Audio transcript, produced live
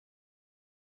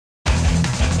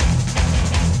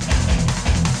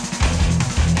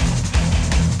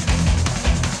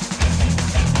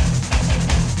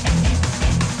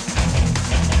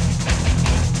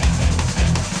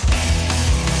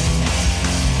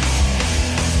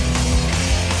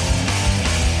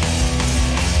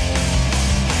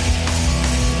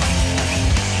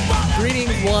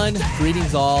everyone.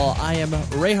 Greetings all. I am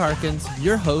Ray Harkins,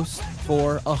 your host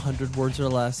for 100 Words or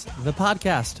Less, the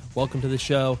podcast. Welcome to the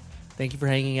show. Thank you for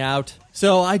hanging out.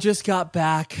 So I just got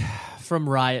back from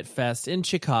Riot Fest in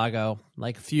Chicago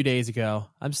like a few days ago.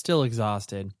 I'm still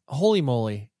exhausted. Holy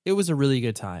moly. It was a really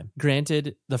good time.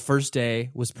 Granted, the first day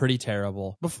was pretty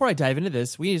terrible. Before I dive into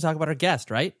this, we need to talk about our guest,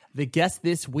 right? The guest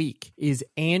this week is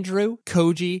Andrew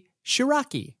Koji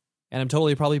Shiraki. And I'm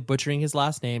totally probably butchering his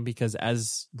last name because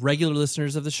as regular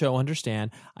listeners of the show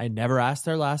understand, I never ask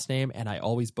their last name and I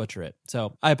always butcher it.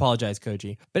 So I apologize,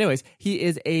 Koji. But anyways, he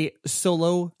is a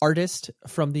solo artist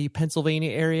from the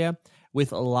Pennsylvania area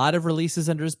with a lot of releases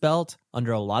under his belt,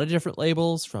 under a lot of different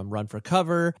labels, from Run for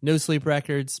Cover, No Sleep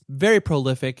Records, very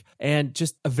prolific, and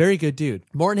just a very good dude.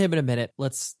 More on him in a minute.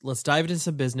 Let's dive into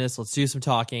some business, let's do some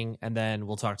talking, and then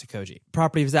we'll talk to Koji.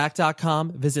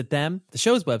 Propertyofzack.com, visit them, the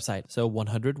show's website, so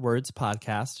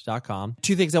 100wordspodcast.com.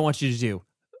 Two things I want you to do.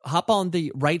 Hop on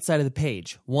the right side of the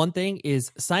page. One thing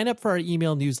is sign up for our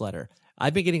email newsletter.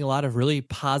 I've been getting a lot of really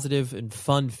positive and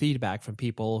fun feedback from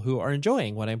people who are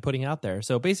enjoying what I'm putting out there.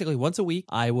 So basically, once a week,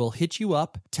 I will hit you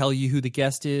up, tell you who the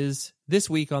guest is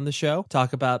this week on the show,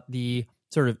 talk about the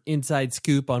sort of inside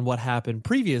scoop on what happened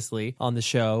previously on the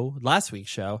show, last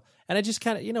week's show, and I just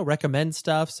kind of, recommend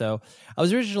stuff. So I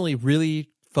was originally really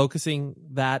focusing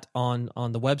that on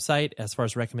the website as far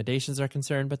as recommendations are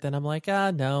concerned, but then I'm like,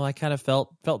 no, I kind of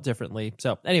felt differently.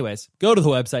 So anyways, go to the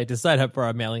website to sign up for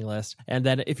our mailing list. And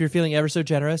then if you're feeling ever so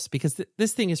generous, because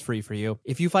this thing is free for you,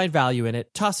 if you find value in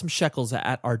it, toss some shekels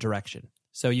at our direction.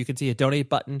 So you can see a donate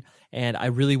button, and I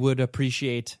really would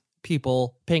appreciate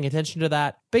people paying attention to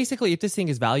that. Basically, if this thing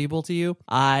is valuable to you,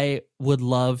 I would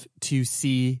love to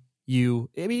see you,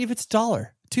 if it's $1,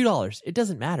 $2, it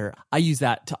doesn't matter. I use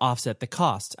that to offset the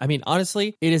cost.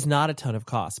 Honestly, it is not a ton of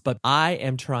cost, but I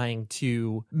am trying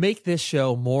to make this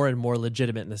show more and more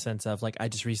legitimate in the sense of I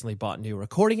just recently bought new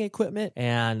recording equipment,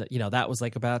 and that was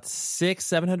about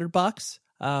 $600-700.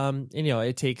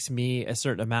 It takes me a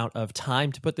certain amount of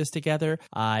time to put this together.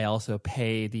 I also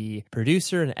pay the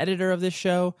producer and editor of this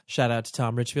show. Shout out to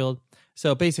Tom Richfield.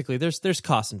 So basically, there's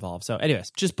costs involved. So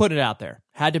anyways, just put it out there.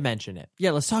 Had to mention it.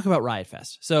 Yeah, let's talk about Riot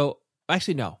Fest. So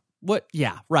actually, no.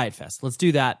 Riot Fest. Let's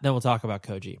do that. Then we'll talk about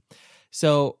Koji.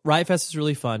 So Riot Fest is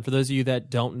really fun. For those of you that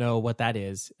don't know what that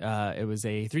is, it was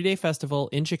a 3-day festival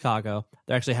in Chicago.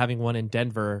 They're actually having one in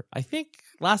Denver, I think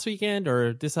last weekend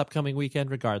or this upcoming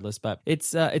weekend, regardless. But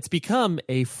it's become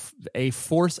a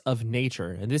force of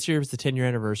nature. And this year was the 10-year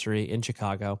anniversary in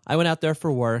Chicago. I went out there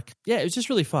for work. Yeah, it was just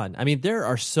really fun. There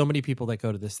are so many people that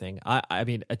go to this thing.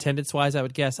 Attendance-wise, I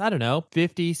would guess,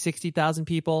 50, 60,000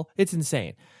 people. It's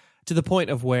insane. To the point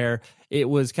of where it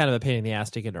was kind of a pain in the ass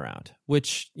to get around,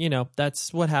 which,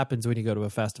 that's what happens when you go to a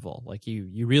festival.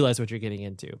 You realize what you're getting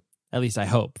into. At least I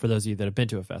hope, for those of you that have been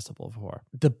to a festival before.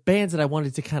 The bands that I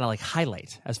wanted to kind of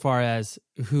highlight as far as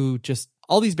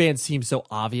all these bands seem so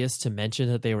obvious to mention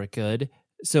that they were good.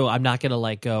 So I'm not going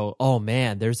to go, oh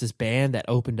man, there's this band that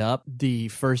opened up the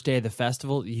first day of the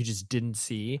festival that you just didn't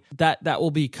see. That will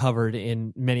be covered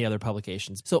in many other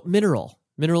publications. So Mineral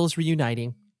is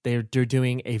reuniting. They're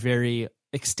doing a very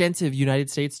extensive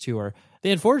United States tour. They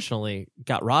unfortunately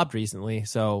got robbed recently,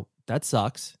 so that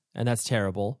sucks, and that's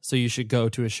terrible. So you should go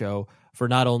to a show for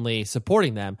not only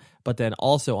supporting them, but then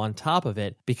also on top of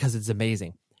it, because it's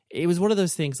amazing. It was one of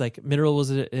those things, Mineral was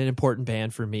an important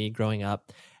band for me growing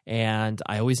up, and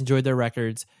I always enjoyed their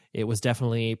records. It was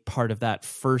definitely part of that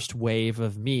first wave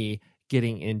of me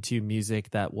getting into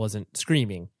music that wasn't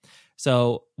screaming.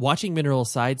 So watching Mineral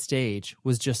side stage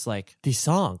was just these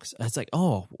songs. It's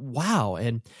oh, wow.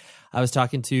 And I was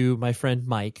talking to my friend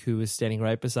Mike, who was standing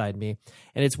right beside me.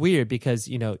 And it's weird because,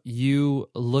 you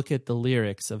look at the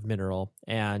lyrics of Mineral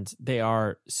and they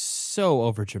are so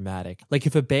overdramatic.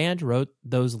 If a band wrote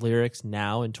those lyrics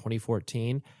now in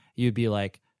 2014, you'd be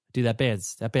dude, that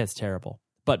band's terrible.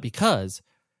 But because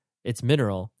it's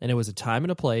Mineral and it was a time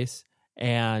and a place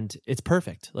and it's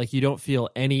perfect. You don't feel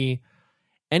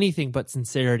anything but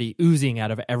sincerity oozing out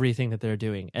of everything that they're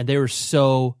doing. And they were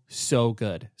so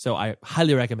good. So I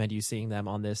highly recommend you seeing them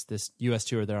on this US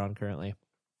tour they're on currently.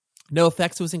 No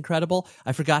Effects was incredible.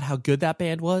 I forgot how good that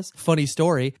band was. Funny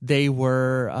story. They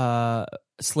were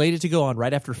slated to go on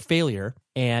right after Failure.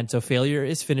 And so Failure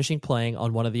is finishing playing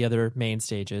on one of the other main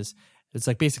stages.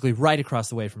 It's basically right across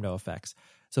the way from No Effects.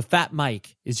 So Fat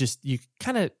Mike is just, you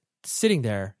kind of sitting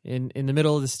there in the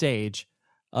middle of the stage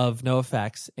of No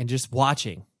Effects and just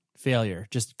watching Failure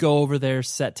just go over their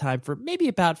set time for maybe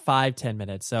about 5-10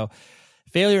 minutes. So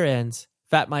Failure ends,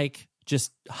 Fat Mike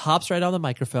just hops right on the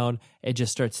microphone and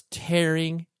just starts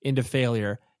tearing into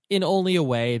Failure in only a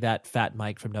way that Fat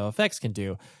Mike from NoFX can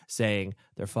do, saying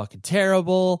they're fucking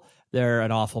terrible, they're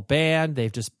an awful band,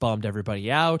 they've just bummed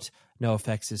everybody out,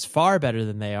 NoFX is far better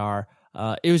than they are.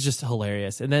 It was just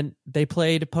hilarious. And then they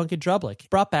played Punk and Drublic.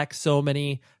 Brought back so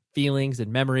many feelings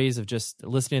and memories of just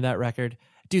listening to that record.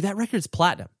 Dude, that record's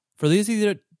platinum. For those of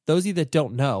you that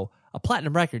don't know, a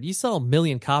platinum record, you sell 1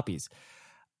 million copies.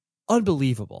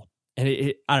 Unbelievable. And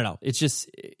I don't know, it's just,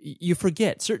 you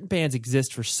forget certain bands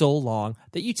exist for so long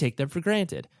that you take them for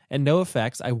granted. And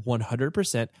NoFX, I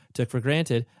 100% took for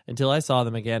granted until I saw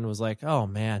them again and was like, oh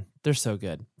man, they're so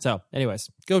good. So anyways,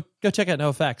 go check out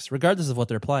NoFX, regardless of what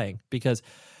they're playing, because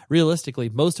realistically,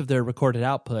 most of their recorded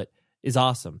output is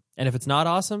awesome. And if it's not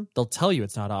awesome, they'll tell you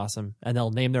it's not awesome, and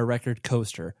they'll name their record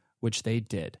Coaster, which they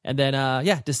did. And then,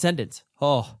 Descendants.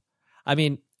 Oh, I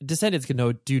mean, Descendants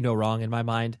can do no wrong in my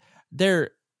mind.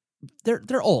 They're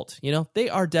old, you know? They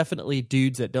are definitely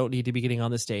dudes that don't need to be getting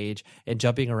on the stage and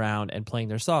jumping around and playing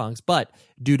their songs, but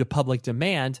due to public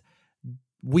demand,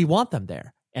 we want them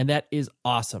there, and that is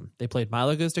awesome. They played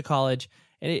Milo Goes to College,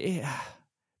 and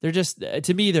they're just,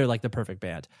 to me, they're like the perfect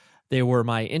band. They were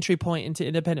my entry point into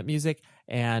independent music,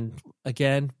 and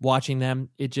again, watching them,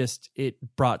 it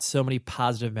brought so many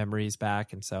positive memories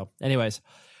back. And so anyways,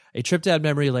 a trip down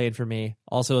memory lane for me.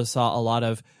 Also saw a lot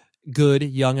of good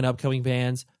young and upcoming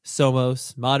bands,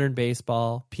 Somos, Modern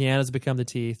Baseball, Pianos Become the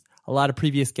Teeth, a lot of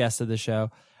previous guests of the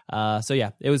show. So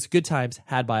yeah, it was good times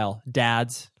had by all.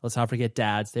 Dads, let's not forget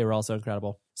Dads. They were also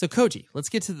incredible. So Koji, let's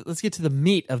get to the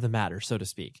meat of the matter, so to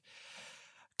speak.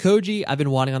 Koji, I've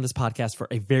been wanting on this podcast for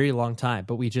a very long time,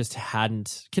 but we just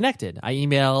hadn't connected. I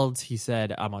emailed, he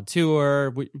said, I'm on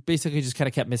tour. We basically just kind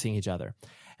of kept missing each other.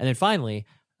 And then finally,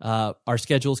 our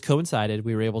schedules coincided.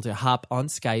 We were able to hop on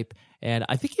Skype, and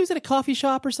I think he was at a coffee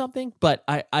shop or something, but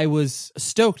I was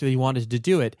stoked that he wanted to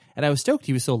do it, and I was stoked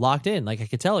he was so locked in. Like, I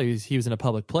could tell he was in a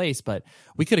public place, but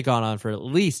we could have gone on for at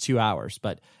least 2 hours.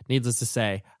 But needless to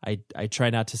say, I try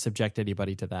not to subject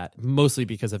anybody to that, mostly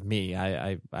because of me.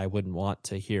 I wouldn't want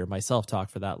to hear myself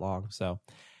talk for that long. So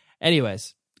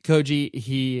anyways, Koji,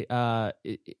 he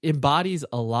embodies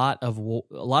a lot of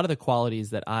the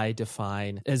qualities that I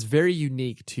define as very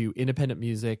unique to independent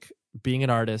music, being an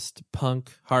artist,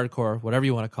 punk, hardcore, whatever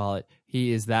you want to call it.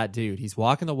 He is that dude. He's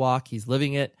walking the walk. He's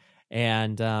living it,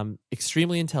 and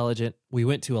extremely intelligent. We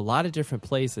went to a lot of different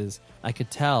places. I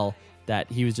could tell that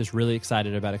he was just really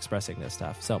excited about expressing this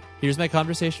stuff. So here's my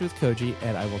conversation with Koji,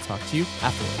 and I will talk to you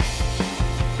afterwards.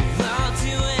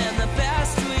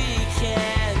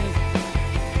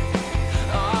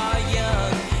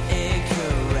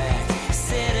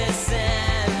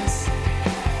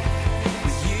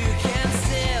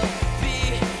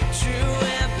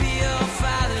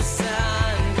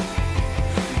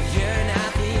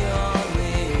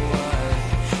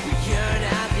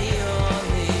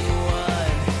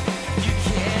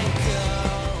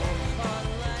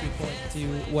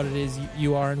 What it is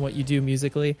you are and what you do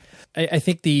musically. I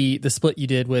think the split you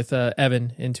did with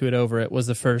Evan, Into It Over It, was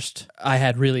the first I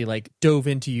had really like dove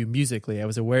into you musically. I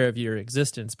was aware of your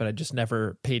existence, but I just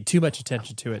never paid too much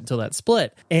attention to it until that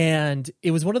split. And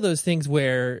it was one of those things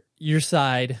where your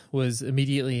side was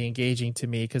immediately engaging to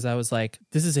me, because I was like,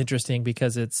 this is interesting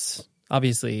because it's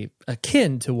obviously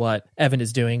akin to what Evan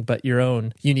is doing, but your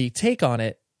own unique take on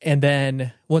it. And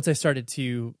then once I started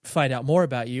to find out more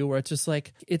about you, where it's just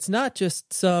like, it's not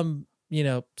just some,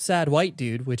 sad white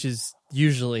dude, which is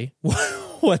usually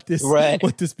what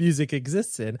this music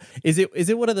exists in. Is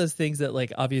it one of those things that,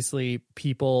 like, obviously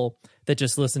people that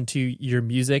just listen to your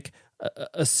music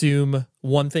assume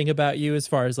one thing about you, as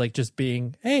far as like just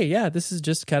being, hey, yeah, this is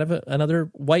just kind of another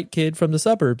white kid from the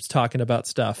suburbs talking about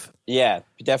stuff? Yeah,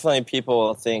 definitely people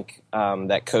will think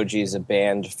that Koji is a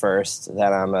band first,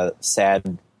 that I'm a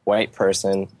sad white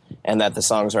person, and that the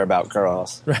songs are about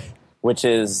girls, right? Which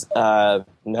is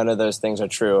none of those things are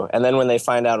true. And then when they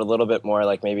find out a little bit more,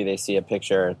 like maybe they see a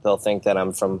picture, they'll think that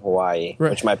I'm from Hawaii,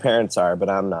 right, which my parents are, but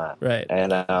I'm not. Right.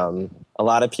 And a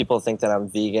lot of people think that I'm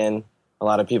vegan. A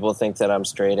lot of people think that I'm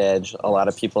straight edge. A lot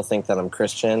of people think that I'm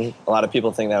Christian. A lot of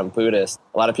people think that I'm Buddhist.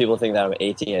 A lot of people think that I'm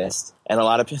atheist. And a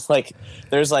lot of people,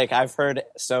 I've heard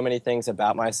so many things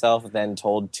about myself then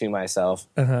told to myself.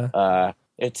 Uh-huh.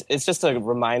 It's just a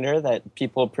reminder that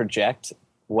people project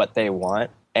what they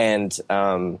want, and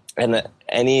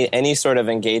any sort of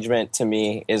engagement to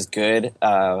me is good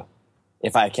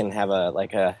if I can have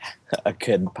a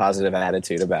good positive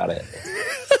attitude about it.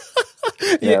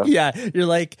 Yeah, you're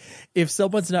like, if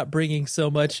someone's not bringing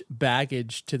so much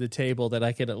baggage to the table that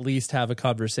I can at least have a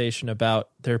conversation about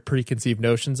their preconceived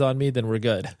notions on me, then we're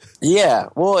good. Yeah,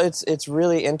 well, it's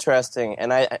really interesting,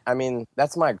 and I mean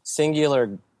that's my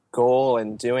singular goal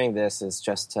in doing this is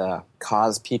just to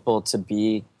cause people to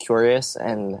be curious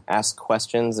and ask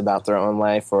questions about their own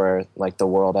life or like the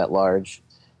world at large.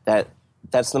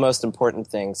 That's the most important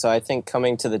thing. So I think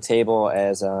coming to the table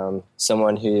as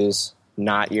someone who's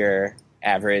not your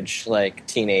average like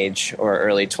teenage or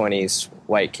early 20s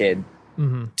white kid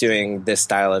doing this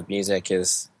style of music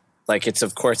is like, it's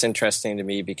of course interesting to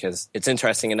me because it's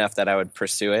interesting enough that I would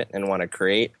pursue it and want to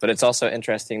create, but it's also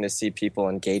interesting to see people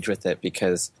engage with it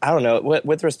because I don't know,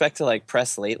 with respect to like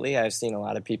press lately, I've seen a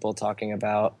lot of people talking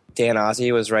about Dan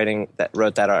Ozzie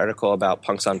wrote that article about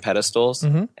punks on pedestals,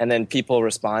 and then people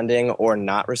responding or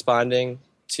not responding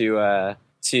to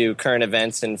current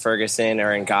events in Ferguson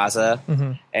or in Gaza,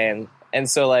 and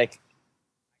so like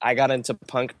I got into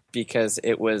punk because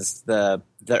it was the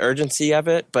urgency of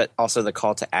it, but also the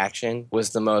call to action was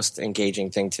the most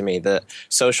engaging thing to me. The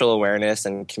social awareness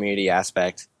and community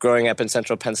aspect. Growing up in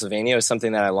central Pennsylvania was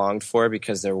something that I longed for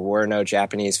because there were no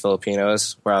Japanese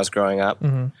Filipinos where I was growing up.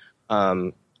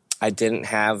 I didn't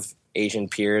have Asian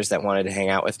peers that wanted to hang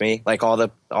out with me. Like all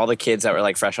the kids that were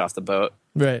like fresh off the boat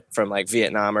from like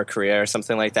Vietnam or Korea or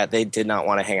something like that, they did not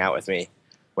want to hang out with me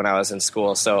when I was in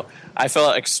school. So I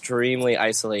felt extremely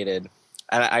isolated.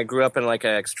 And I grew up in like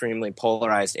an extremely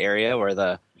polarized area where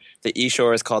the East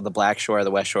Shore is called the Black Shore,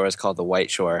 the West Shore is called the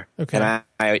White Shore. Okay. And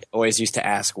I always used to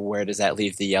ask, where does that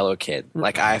leave the yellow kid?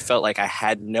 Like I felt like I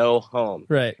had no home.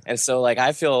 Right. And so like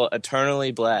I feel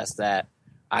eternally blessed that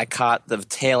I caught the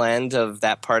tail end of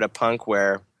that part of punk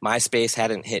where MySpace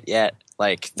hadn't hit yet.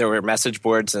 Like there were message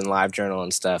boards and LiveJournal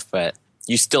and stuff, but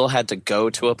you still had to go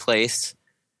to a place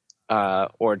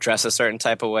or dress a certain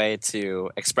type of way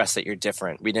to express that you're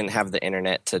different. We didn't have the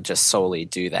internet to just solely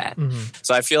do that.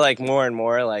 So I feel like more and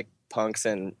more like punks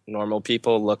and normal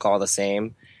people look all the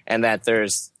same and that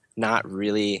there's not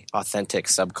really authentic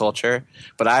subculture.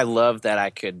 But I love that I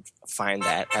could find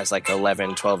that as like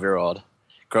 11, 12-year-old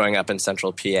growing up in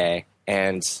central PA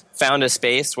and found a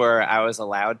space where I was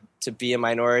allowed to be a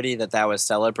minority, that was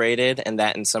celebrated, and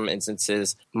that in some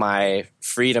instances my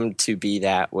freedom to be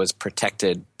that was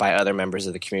protected by other members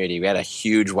of the community. We had a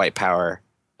huge white power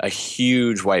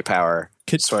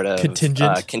sort of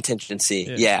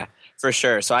contingency. Yeah, for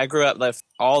sure. So I grew up,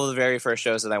 all the very first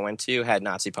shows that I went to had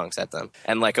Nazi punks at them.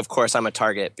 And like, of course, I'm a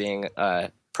target being a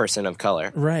person of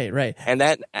color. Right. And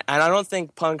I don't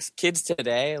think kids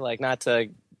today, like not to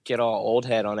get all old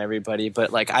head on everybody,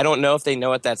 but like I don't know if they know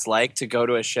what that's like to go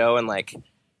to a show and like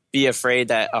be afraid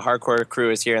that a hardcore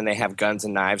crew is here and they have guns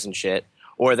and knives and shit,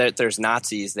 or that there's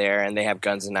Nazis there and they have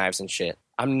guns and knives and shit.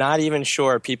 I'm not even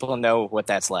sure people know what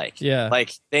that's like. Yeah.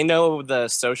 Like they know the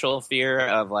social fear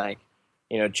of like,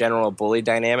 you know, general bully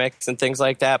dynamics and things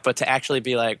like that, but to actually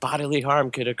be like bodily harm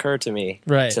could occur to me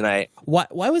tonight. Why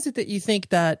was it that you think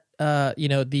that you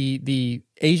know, the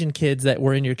Asian kids that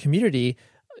were in your community,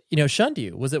 you know, shunned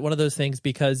you? Was it one of those things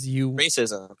because you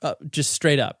racism? Just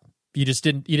straight up, you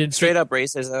didn't straight up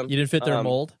racism. You didn't fit their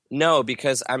mold. No,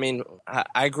 because I mean,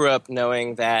 I grew up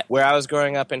knowing that where I was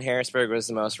growing up in Harrisburg was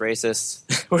the most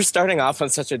racist. We're starting off on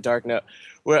such a dark note.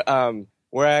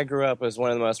 Where I grew up was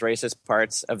one of the most racist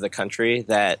parts of the country.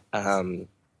 That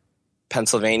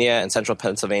Pennsylvania and central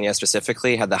Pennsylvania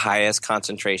specifically had the highest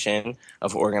concentration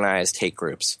of organized hate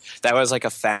groups. That was like a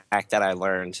fact that I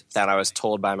learned, that I was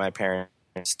told by my parents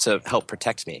to help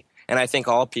protect me. And I think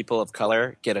all people of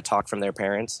color get a talk from their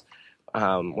parents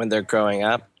when they're growing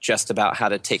up just about how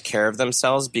to take care of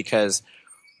themselves, because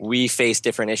we face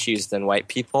different issues than white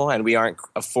people and we aren't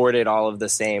afforded all of the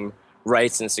same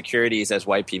rights and securities as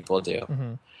white people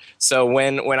do. So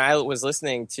when I was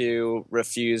listening to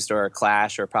Refused or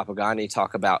Clash or Propaganda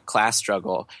talk about class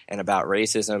struggle and about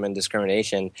racism and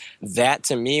discrimination, that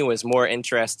to me was more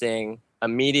interesting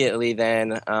immediately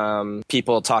than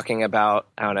people talking about,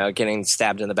 I don't know, getting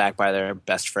stabbed in the back by their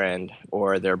best friend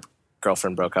or their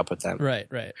girlfriend broke up with them. Right.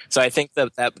 So I think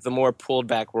that the more pulled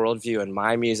back worldview in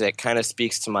my music kind of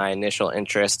speaks to my initial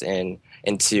interest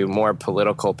into more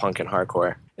political punk and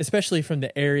hardcore. Especially from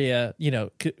the area, you know,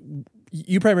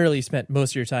 you primarily spent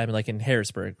most of your time like in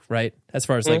Harrisburg, right? As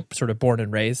far as like sort of born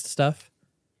and raised stuff.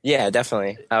 Yeah,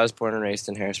 definitely. I was born and raised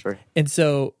in Harrisburg. And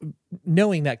so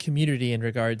knowing that community in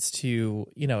regards to,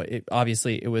 you know,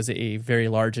 obviously it was a very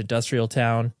large industrial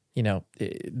town, you know,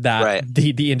 that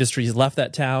the industries left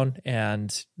that town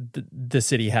and the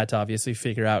city had to obviously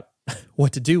figure out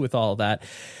what to do with all of that.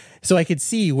 So I could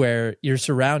see where your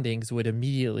surroundings would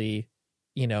immediately,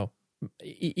 you know,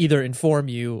 either inform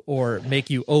you or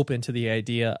make you open to the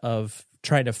idea of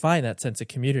trying to find that sense of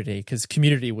community, because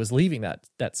community was leaving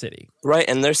that city. Right.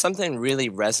 And there's something really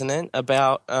resonant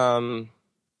about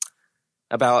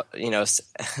about,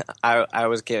 I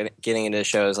was getting into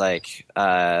shows like,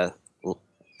 I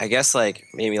guess like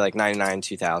maybe like 99,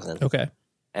 2000. Okay.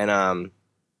 And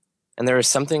there was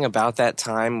something about that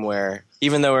time where,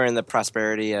 even though we're in the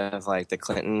prosperity of like the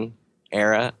Clinton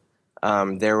era,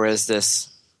 there was this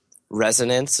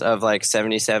resonance of like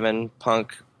 77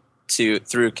 punk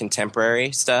through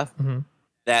contemporary stuff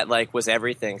that like was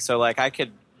everything. So like I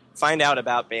could find out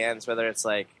about bands, whether it's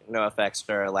like NoFX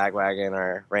or Lagwagon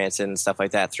or Rancid and stuff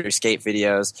like that, through skate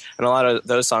videos, and a lot of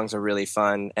those songs are really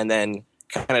fun. And then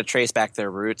kind of trace back their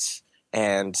roots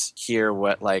and hear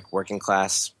what like working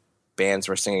class bands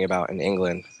were singing about in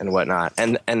England and whatnot.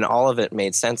 And all of it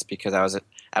made sense because I was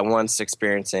at once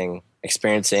experiencing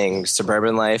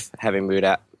suburban life, having moved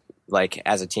out, like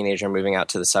as a teenager, moving out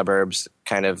to the suburbs,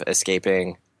 kind of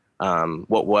escaping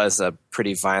what was a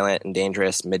pretty violent and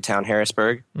dangerous Midtown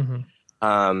Harrisburg,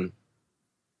 and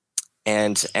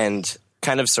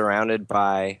kind of surrounded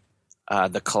by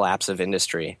the collapse of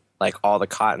industry. Like all the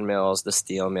cotton mills, the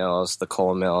steel mills, the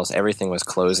coal mills, everything was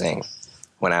closing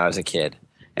when I was a kid.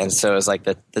 And so it was like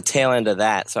the tail end of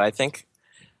that. So I think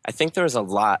there was a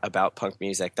lot about punk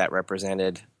music that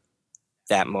represented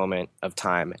that moment of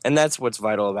time. And that's what's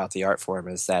vital about the art form,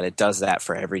 is that it does that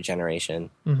for every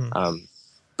generation.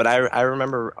 But I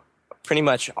remember pretty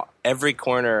much every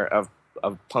corner of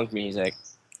punk music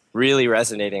really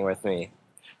resonating with me.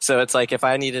 So it's like if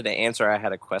I needed to answer, I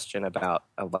had a question about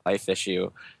a life issue,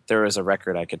 there was a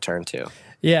record I could turn to.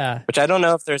 Yeah. Which I don't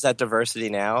know if there's that diversity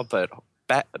now, but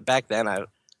back then,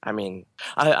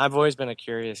 I've always been a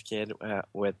curious kid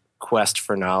with quest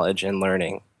for knowledge, and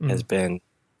learning has been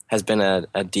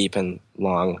a deep and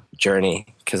long journey,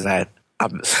 because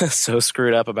I'm so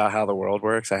screwed up about how the world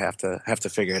works. I have to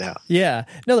figure it out. Yeah.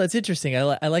 No, that's interesting.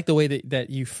 I like the way that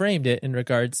you framed it in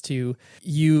regards to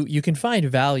you can find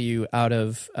value out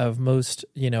of most,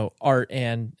 art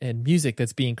and music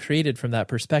that's being created from that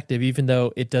perspective, even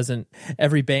though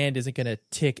every band isn't going to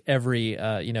tick every,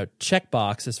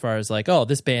 checkbox as far as like, oh,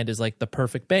 this band is like the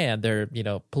perfect band. They're,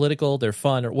 political, they're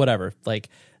fun or whatever. Like,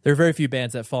 there are very few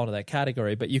bands that fall into that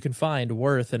category, but you can find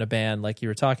worth in a band like you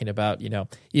were talking about,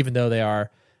 even though they are,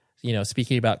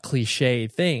 speaking about cliche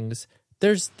things,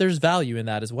 there's value in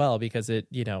that as well, because it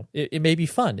may be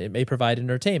fun. It may provide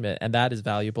entertainment, and that is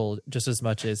valuable just as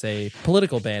much as a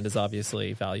political band is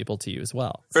obviously valuable to you as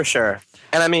well. For sure.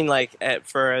 And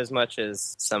for as much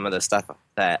as some of the stuff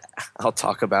that I'll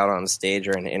talk about on stage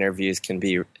or in interviews can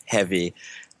be heavy,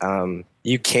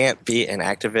 you can't be an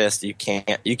activist. You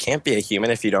can't be a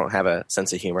human if you don't have a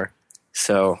sense of humor.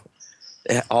 So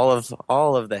all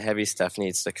of the heavy stuff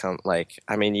needs to come.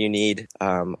 You need,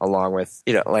 along with,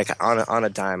 on a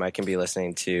dime, I can be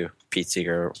listening to Pete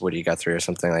Seeger, Woody Guthrie, or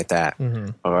something like that.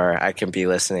 Or I can be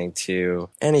listening to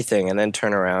anything and then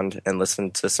turn around and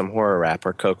listen to some horror rap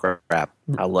or coke rap.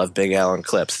 I love Big L and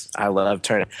Clips. I love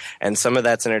and some of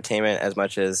that's entertainment as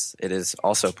much as it is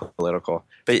also political.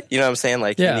 But you know what I'm saying?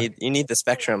 Like, you need the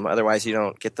spectrum, otherwise you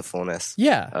don't get the fullness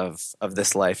of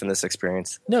this life and this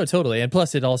experience. No, totally. And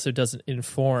plus it also doesn't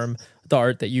inform the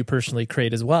art that you personally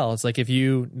create as well. It's like if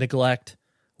you neglect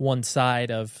one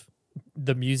side of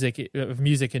the music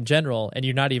in general and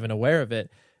you're not even aware of it,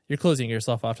 you're closing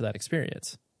yourself off to that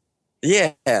experience.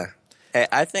 Yeah.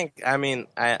 I think,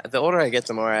 the older I get,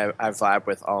 the more I vibe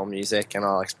with all music and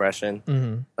all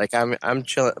expression. Like I'm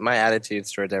chill. My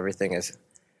attitudes towards everything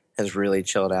has really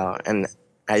chilled out, and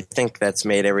I think that's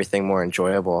made everything more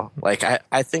enjoyable. Like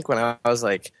I think when I was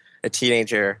like a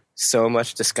teenager, so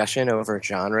much discussion over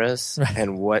genres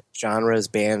and what genres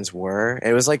bands were.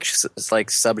 It was like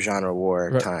subgenre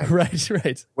war time.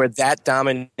 Right. Where that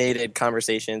dominated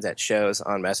conversations at shows,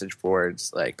 on message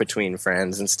boards, like between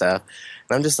friends and stuff.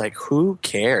 And I'm just like, who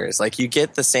cares? Like, you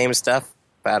get the same stuff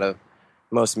out of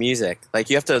most music. Like,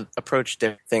 you have to approach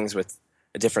things with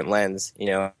a different lens,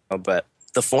 but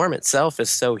the form itself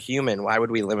is so human. Why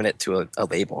would we limit it to a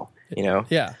label,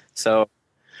 Yeah. So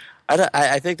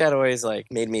I think that always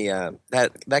made me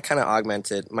that kind of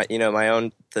augmented my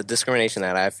own, the discrimination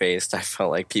that I faced. I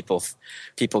felt like people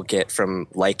get from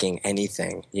liking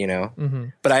anything,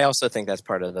 But I also think that's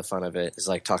part of the fun of it, is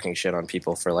like talking shit on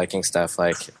people for liking stuff.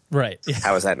 Like, right? Yeah.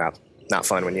 How is that not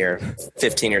fun when you're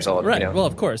 15 years old? Right. Well,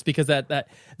 of course, because that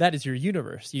is your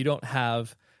universe. You don't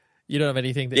have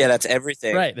anything. That's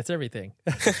everything. Right. That's everything.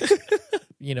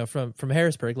 From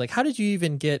Harrisburg, like, how did you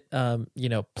even get,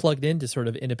 plugged into sort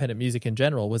of independent music in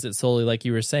general? Was it solely, like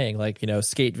you were saying, like,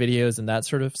 skate videos and that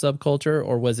sort of subculture,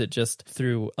 or was it just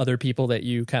through other people that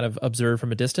you kind of observe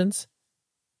from a distance?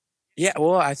 Yeah,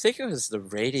 well, I think it was the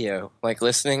radio, like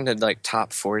listening to like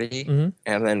top 40 Mm-hmm.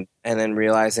 and then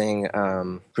realizing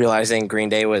Green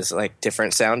Day was like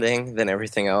different sounding than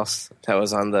everything else that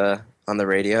was on the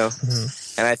radio.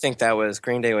 Mm-hmm. And I think that was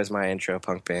Green Day was my intro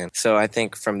punk band. So I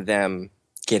think from them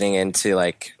getting into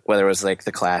like whether it was like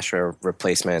The Clash or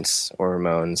Replacements or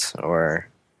Ramones or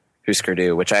Husker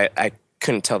Du, which I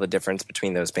couldn't tell the difference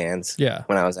between those bands Yeah.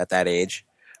 when I was at that age.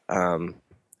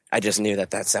 I just knew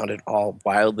that sounded all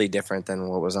wildly different than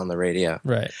what was on the radio.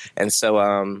 Right. And so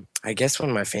I guess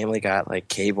when my family got like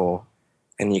cable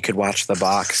and you could watch The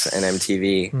Box and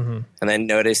MTV, Mm-hmm. and then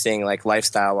noticing like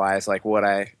lifestyle wise, like what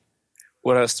I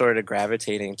was sort of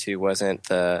gravitating to wasn't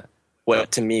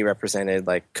what to me represented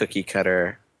like cookie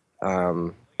cutter.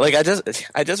 Like I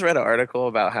just read an article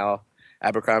about how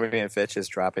Abercrombie and Fitch is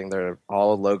dropping their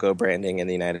all logo branding in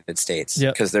the United States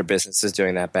because their business is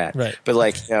doing that bad. Right. But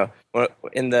like,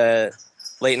 in the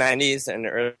late 90s and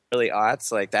early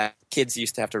aughts, like that kids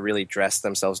used to have to really dress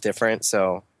themselves different.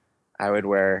 So I would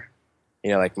wear,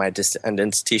 like my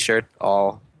Descendants t-shirt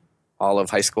all of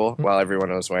high school while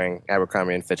everyone was wearing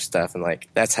Abercrombie and Fitch stuff. And like,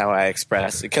 that's how I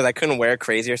expressed, because I couldn't wear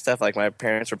crazier stuff. Like my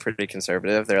parents were pretty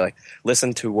conservative. They're like,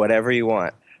 listen to whatever you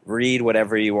want, read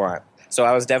whatever you want. So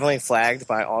I was definitely flagged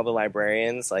by all the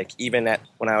librarians, like even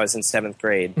when I was in 7th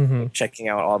grade, checking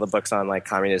out all the books on like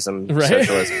communism,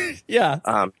 socialism,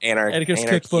 Anarchist anarchy,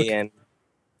 cookbook. and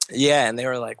they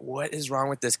were like, "What is wrong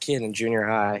with this kid in junior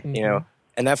high?"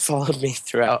 And that followed me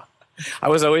throughout. I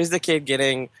was always the kid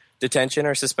getting detention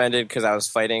or suspended because I was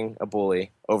fighting a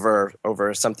bully over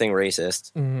something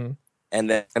racist, and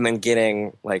then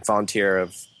getting like volunteer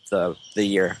of the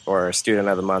year or student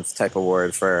of the month type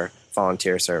award for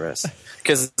volunteer service.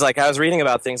 Because like I was reading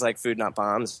about things like Food Not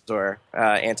Bombs or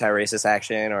anti-racist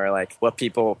action or like what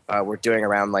people were doing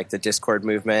around like the Discord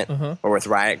movement or with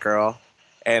Riot Girl,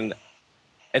 and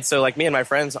so like me and my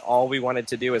friends, all we wanted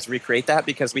to do was recreate that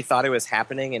because we thought it was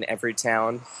happening in every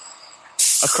town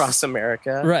across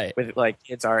America, right? With like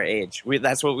kids our age.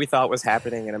 That's what we thought was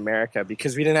happening in America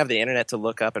because we didn't have the internet to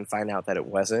look up and find out that it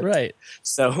wasn't. Right.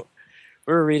 So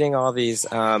we were reading all these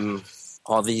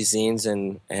zines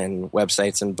and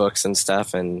websites and books and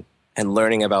stuff and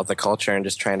learning about the culture and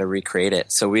just trying to recreate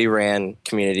it. So we ran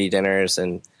community dinners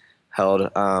and held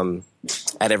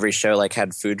at every show, like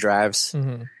had food drives.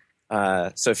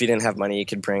 So if you didn't have money, you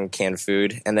could bring canned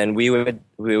food, and then we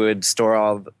would store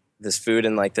all this food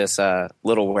in like this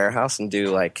little warehouse and do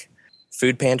like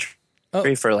food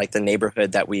pantry for like the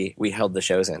neighborhood that we held the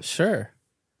shows in. Sure.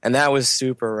 And that was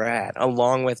super rad,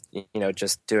 along with,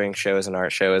 just doing shows and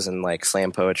art shows and like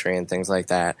slam poetry and things like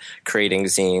that, creating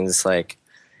zines. Like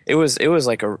it was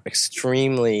like a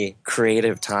extremely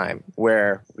creative time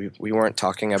where we weren't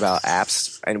talking about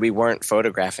apps and we weren't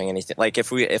photographing anything. Like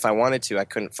if I wanted to, I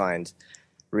couldn't find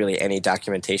really any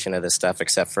documentation of this stuff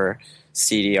except for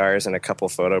CDRs and a couple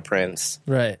photo prints.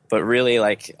 Right. But really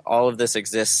like all of this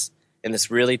exists in this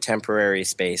really temporary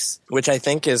space, which I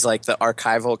think is like the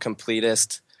archival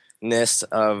completistness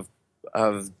of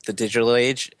the digital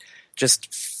age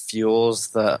just fuels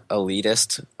the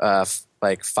elitist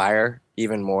like fire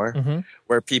even more,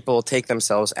 where people take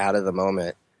themselves out of the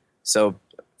moment. So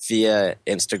via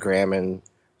Instagram and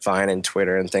Vine and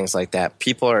Twitter and things like that,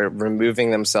 people are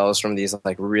removing themselves from these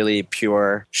like really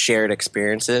pure shared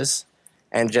experiences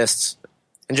and just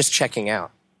checking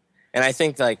out. And I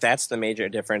think like that's the major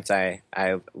difference I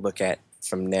look at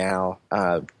from now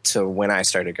to when I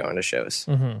started going to shows.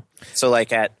 So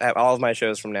like at all of my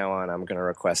shows from now on, I'm going to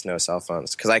request no cell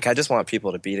phones because like I just want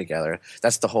people to be together.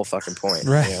 That's the whole fucking point.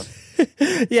 Right.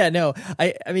 Yeah, no,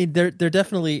 I mean there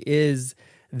definitely is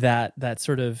that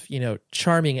sort of,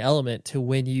 charming element to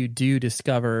when you do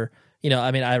discover,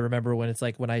 I mean, I remember when it's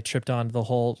like when I tripped on the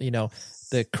whole,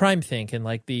 the crime think and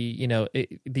like the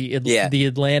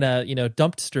Atlanta,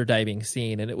 dumpster diving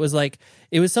scene. And it was like,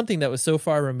 it was something that was so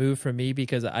far removed from me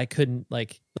because I couldn't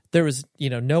like, there was,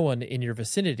 no one in your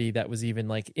vicinity that was even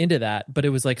like into that, but it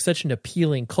was like such an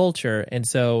appealing culture. And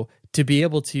so to be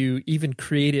able to even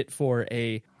create it for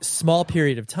a small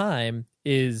period of time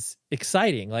is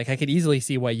exciting. Like I could easily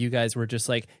see why you guys were just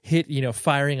like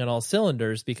firing on all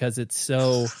cylinders because it's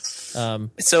so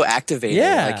activating.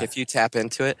 Yeah. Like if you tap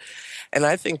into it. And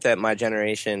I think that my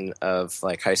generation of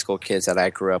like high school kids that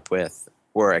I grew up with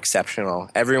were exceptional.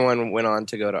 Everyone went on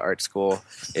to go to art school,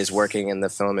 is working in the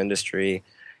film industry,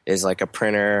 is like a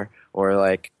printer or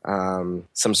like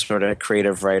some sort of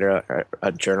creative writer, or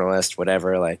a journalist,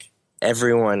 whatever. Like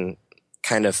everyone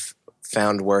kind of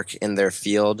found work in their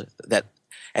field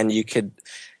and you could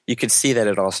you could see that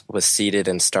it all was seeded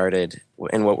and started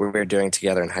in what we were doing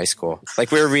together in high school.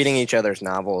 Like we were reading each other's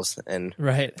novels and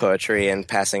poetry and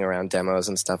passing around demos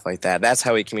and stuff like that. That's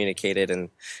how we communicated and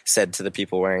said to the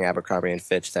people wearing Abercrombie and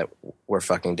Fitch that we're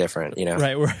fucking different, you know?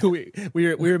 Right.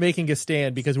 We were making a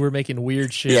stand because we were making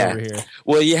weird shit over here.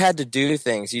 Well, you had to do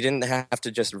things. You didn't have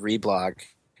to just reblog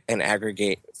and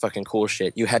aggregate fucking cool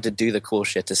shit. You had to do the cool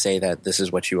shit to say that this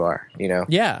is what you are, you know?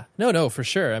 Yeah. No, for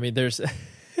sure. I mean, there's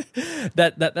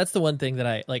that's the one thing that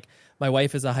I like. My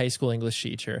wife is a high school English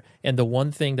teacher, and the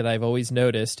one thing that I've always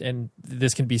noticed, and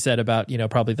this can be said about, you know,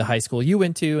 probably the high school you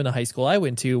went to and the high school I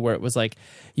went to, where it was like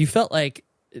you felt like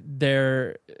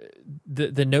the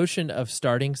notion of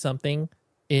starting something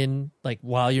in like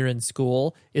while you're in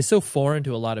school is so foreign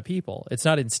to a lot of people. It's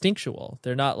not instinctual.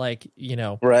 They're not like, you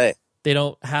know, right. They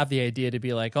don't have the idea to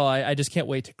be like, oh, I just can't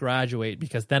wait to graduate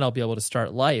because then I'll be able to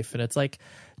start life. And it's like,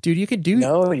 dude, you could do.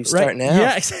 No, you start now.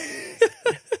 Yeah.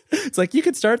 It's like, you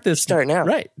could start this. Start now.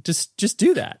 Right. Just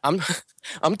do that.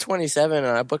 I'm 27 and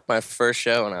I booked my first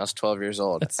show when I was 12 years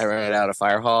old. I rented out a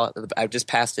fire hall. I just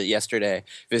passed it yesterday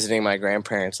visiting my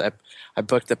grandparents. I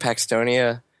booked the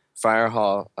Paxtonia Fire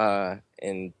Hall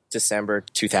in December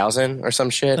 2000 or some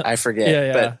shit. I forget.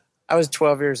 Yeah. But I was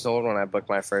 12 years old when I booked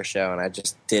my first show, and I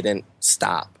just didn't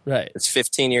stop. Right. It's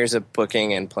 15 years of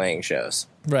booking and playing shows.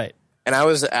 Right. And I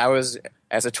was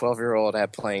as a 12-year-old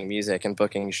at playing music and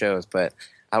booking shows, but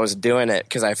I was doing it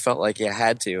because I felt like you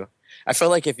had to. I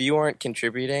felt like if you weren't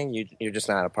contributing, you're just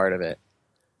not a part of it,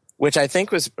 which I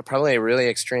think was probably a really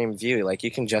extreme view. Like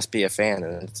you can just be a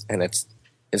fan, and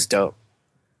it's dope.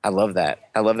 I love that.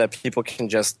 I love that people can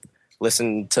just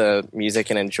listen to music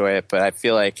and enjoy it, but I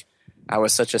feel like I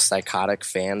was such a psychotic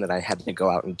fan that I had to go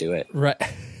out and do it. Right.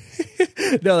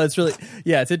 No, that's really,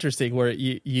 yeah, it's interesting where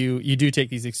you do take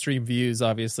these extreme views,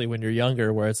 obviously, when you're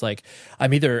younger, where it's like,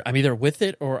 I'm either with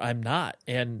it or I'm not.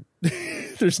 And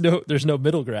there's no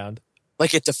middle ground.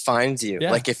 Like it defines you.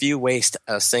 Yeah. Like if you waste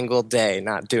a single day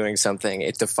not doing something,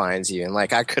 it defines you. And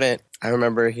like I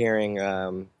remember hearing,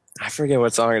 I forget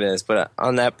what song it is, but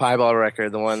on that Piebald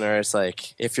record, the one where it's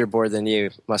like, if you're bored, then you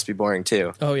must be boring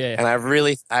too. Oh yeah. And I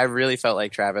really felt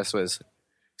like Travis was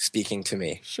speaking to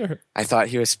me. Sure. I thought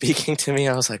he was speaking to me.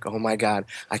 I was like, oh my God,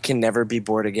 I can never be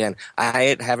bored again.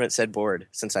 I haven't said bored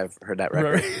since I've heard that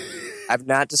record. Right. I've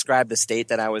not described the state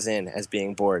that I was in as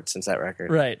being bored since that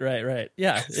record. Right.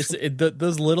 Yeah,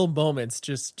 those little moments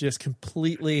just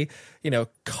completely, you know,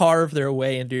 carve their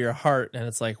way into your heart, and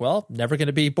it's like, well, never going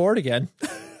to be bored again.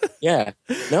 Yeah,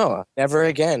 no, never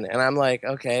again. And I'm like,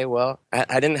 okay, well,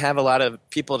 I didn't have a lot of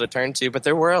people to turn to, but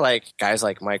there were like guys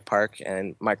like Mike Park,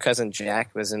 and my cousin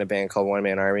Jack was in a band called One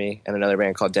Man Army and another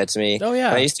band called Dead to Me. Oh yeah,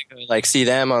 and I used to go like see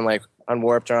them on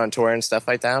Warped or on tour and stuff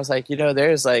like that. I was like, you know,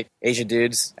 there's like Asian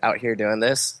dudes out here doing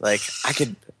this. Like I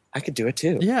could do it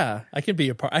too. Yeah, I could be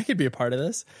a part of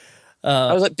this.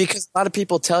 I was like, because a lot of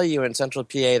people tell you in Central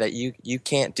PA that you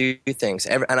can't do things.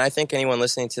 And I think anyone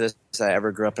listening to this that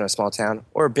ever grew up in a small town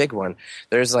or a big one,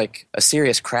 there's like a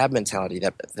serious crab mentality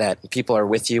that people are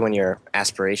with you when you're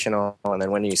aspirational, and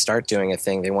then when you start doing a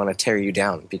thing, they want to tear you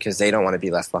down because they don't want to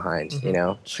be left behind, you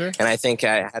know? Sure. And I think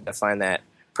I had to find that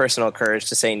personal courage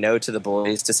to say no to the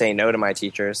bullies, to say no to my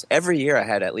teachers. Every year I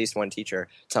had at least one teacher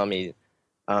tell me,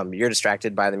 you're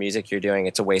distracted by the music you're doing.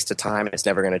 It's a waste of time. It's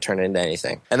never going to turn into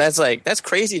anything. And that's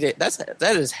crazy.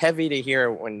 That is heavy to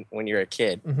hear when you're a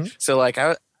kid. Mm-hmm. So like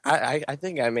I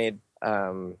think I made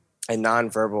a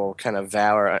nonverbal kind of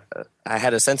vow, or I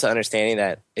had a sense of understanding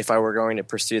that if I were going to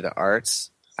pursue the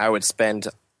arts, I would spend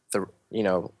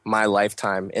my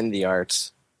lifetime in the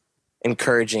arts,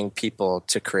 encouraging people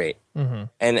to create, mm-hmm.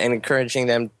 and encouraging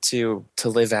them to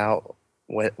live out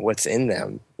what's in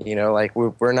them. You know, like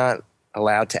we're not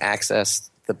allowed to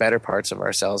access the better parts of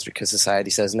ourselves because society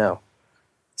says no.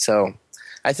 So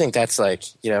I think that's like,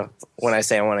 you know, when I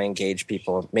say I want to engage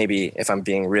people, maybe if I'm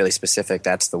being really specific,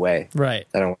 that's the way right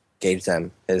that I want to engage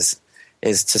them is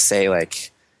to say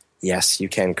like, yes, you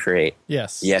can create.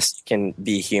 Yes, you can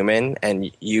be human,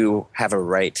 and you have a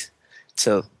right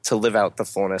to live out the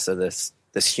fullness of this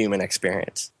human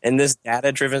experience. In this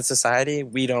data-driven society,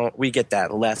 we get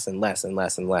that less and less and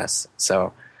less and less.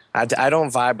 So I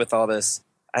don't vibe with all this,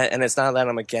 and it's not that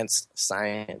I'm against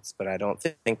science, but I don't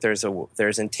think there's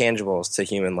intangibles to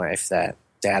human life that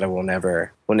data will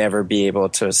never be able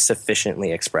to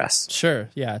sufficiently express. Sure,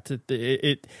 yeah.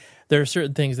 There are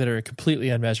certain things that are completely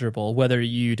unmeasurable, whether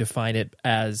you define it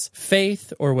as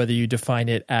faith or whether you define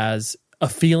it as a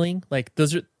feeling. Like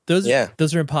those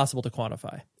are impossible to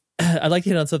quantify. I'd like to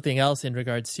hit on something else in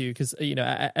regards to, because, you know,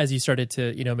 as you started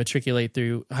to, you know, matriculate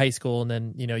through high school, and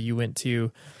then, you know, you went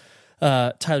to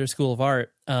Tyler School of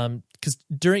Art. Because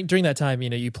during that time,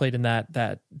 you played in that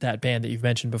band that you've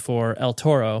mentioned before, El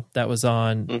Toro, that was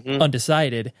on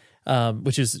Undecided,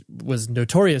 which was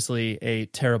notoriously a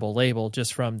terrible label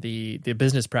just from the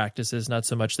business practices, not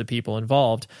so much the people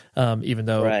involved. Even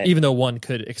though one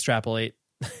could extrapolate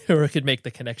or could make the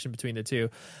connection between the two.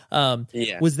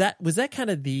 Was that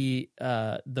kind of the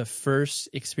first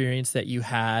experience that you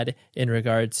had in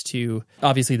regards to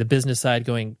obviously the business side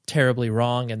going terribly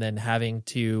wrong and then having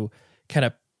to kind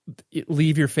of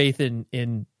leave your faith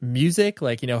in music?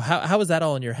 Like, how was that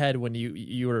all in your head when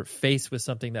you were faced with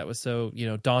something that was so,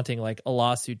 daunting, like a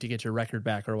lawsuit to get your record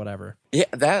back or whatever? Yeah,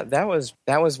 that was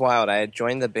wild. I had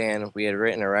joined the band. We had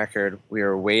written a record. We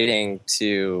were waiting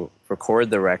to record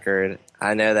the record.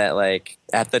 I know that, like,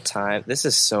 at the time, this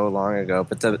is so long ago,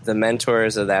 but the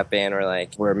mentors of that band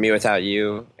were Me Without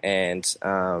You and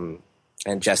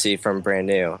Jesse from Brand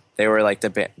New. They were like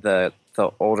the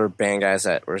older band guys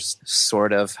that were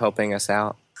sort of helping us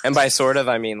out. And by sort of,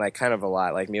 I mean like kind of a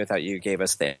lot. Like Me Without You gave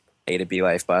us the A to B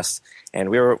Life bus. And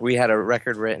we had a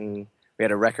record written, we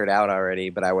had a record out already,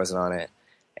 but I wasn't on it.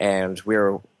 And we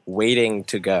were waiting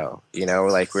to go,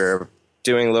 like we were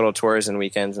doing little tours and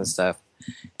weekends and stuff.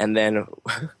 And then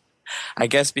I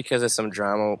guess because of some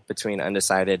drama between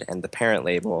Undecided and the parent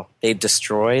label, they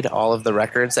destroyed all of the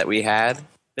records that we had.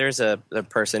 There's a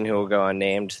person who will go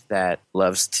unnamed that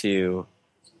loves to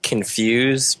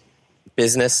confuse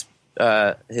business,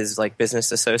 his like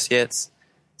business associates.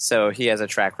 So he has a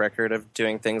track record of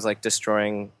doing things like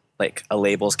destroying like a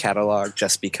label's catalog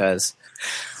just because.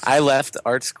 I left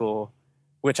art school,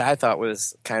 which I thought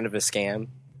was kind of a scam.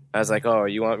 I was like, oh,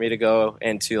 you want me to go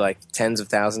into like tens of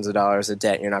thousands of dollars of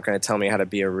debt? You're not going to tell me how to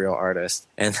be a real artist.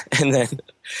 And then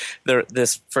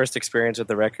this first experience with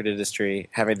the record industry,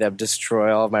 having them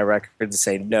destroy all of my records and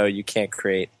say, no, you can't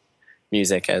create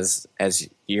music as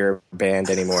your band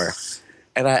anymore.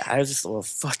 And I was just, well,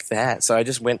 fuck that. So I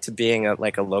just went to being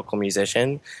a local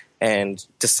musician and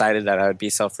decided that I would be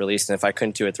self-released. And if I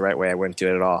couldn't do it the right way, I wouldn't do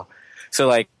it at all. So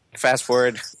like fast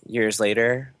forward years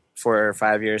later, 4 or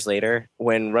 5 years later,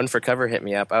 when Run for Cover hit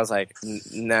me up, I was like,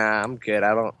 nah, I'm good.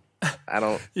 I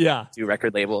don't do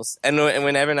record labels. And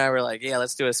when Evan and I were like, yeah,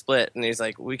 let's do a split. And he's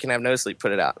like, we can have No Sleep,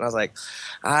 put it out. And I was like,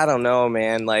 I don't know,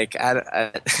 man. Like, you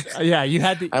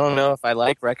had to. I don't know if I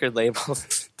like record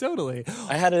labels. Totally.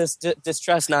 I had this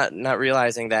distrust, not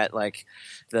realizing that like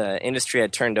the industry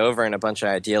had turned over and a bunch of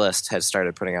idealists had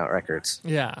started putting out records.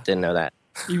 Yeah. Didn't know that.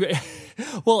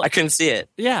 Well, I couldn't see it.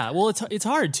 Yeah, well, it's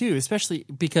hard too, especially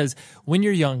because when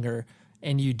you're younger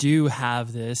and you do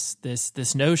have this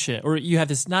notion, or you have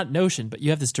this not notion, but you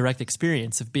have this direct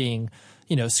experience of being,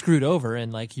 screwed over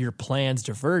and like your plans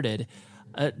diverted.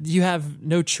 You have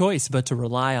no choice but to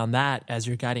rely on that as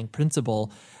your guiding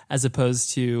principle, as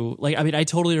opposed to like, I mean, I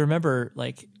totally remember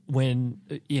like when,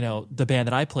 the band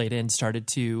that I played in started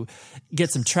to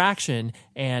get some traction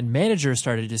and managers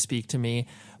started to speak to me.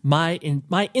 My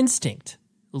instinct,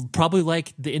 probably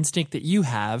like the instinct that you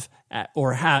have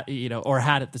or had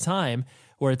at the time,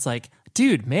 where it's like,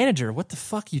 dude, manager, what the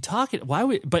fuck you talking? Why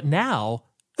would? But now,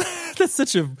 that's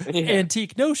such an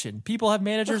antique notion. People have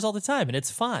managers all the time, and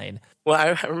it's fine. Well,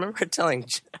 I remember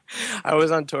I was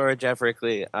on tour with Jeff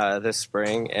Rickley this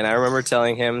spring, and I remember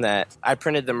telling him that I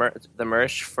printed the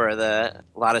merch for the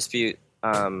La Dispute.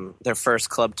 Their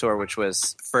first club tour, which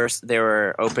was first, they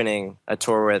were opening a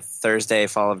tour with Thursday,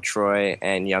 Fall of Troy,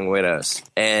 and Young Widows.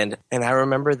 And I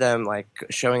remember them like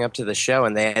showing up to the show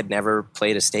and they had never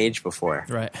played a stage before.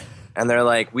 Right. And they're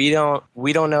like, we don't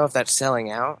know if that's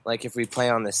selling out, like if we play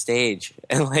on the stage.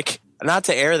 And like, not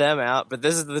to air them out, but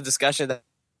this is the discussion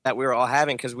that we were all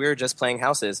having because we were just playing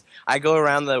houses. I go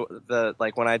around the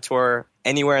like when I tour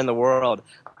anywhere in the world,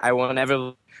 I want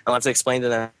to explain to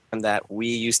them that we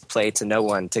used to play to no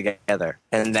one together,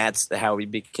 and that's how we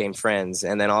became friends.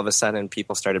 And then all of a sudden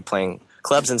people started playing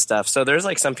clubs and stuff. So there's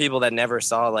like some people that never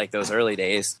saw like those early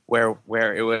days where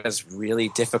it was really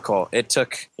difficult. It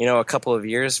took a couple of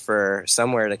years for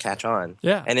Somewhere to catch on.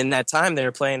 Yeah. And in that time they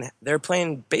were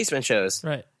playing basement shows,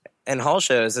 right, and hall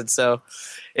shows. And so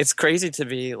it's crazy to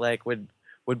be like, would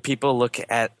people look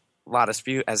at La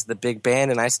Dispute as the big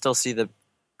band? And I still see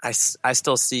I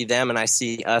still see them, and I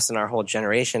see us and our whole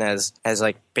generation as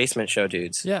like basement show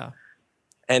dudes. Yeah.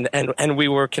 And we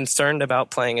were concerned about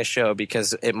playing a show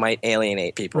because it might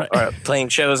alienate people, right, or playing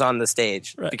shows on the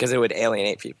stage, right, because it would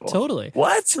alienate people. Totally.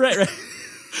 What? Right.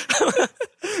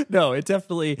 No, it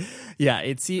definitely, yeah.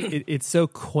 It's so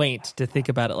quaint to think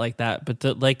about it like that, but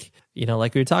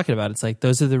like we were talking about, it's like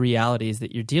those are the realities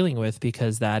that you're dealing with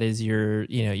because that is your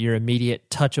immediate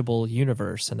touchable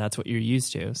universe, and that's what you're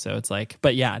used to. So it's like,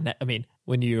 but yeah, I mean,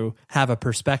 when you have a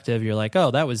perspective, you're like,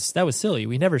 oh, that was silly.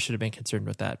 We never should have been concerned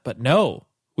with that. But no,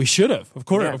 we should have. Of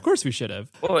course we should have.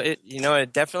 Well,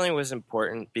 it definitely was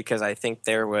important because I think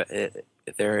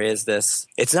there is this.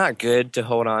 It's not good to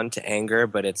hold on to anger,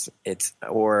 but it's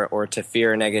or to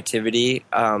fear negativity.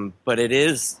 But it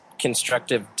is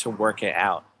constructive to work it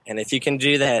out. And if you can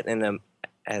do that in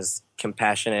as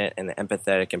compassionate and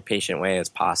empathetic and patient way as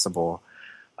possible,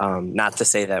 not to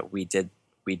say that we did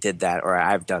that or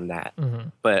I've done that,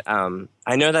 but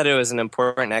I know that it was an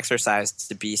important exercise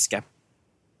to be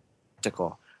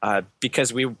skeptical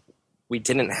because we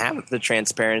didn't have the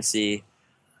transparency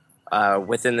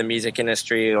within the music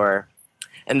industry,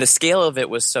 and the scale of it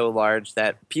was so large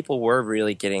that people were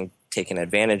really getting taken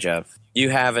advantage of. You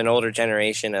have an older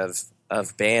generation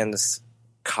of bands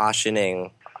cautioning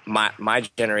my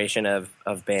generation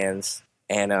of bands,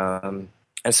 and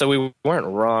so we weren't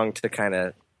wrong to kind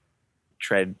of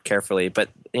tread carefully. But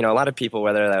a lot of people,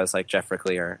 whether that was like Jeff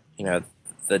Rickley or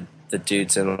the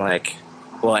dudes in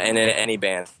in any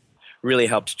band, really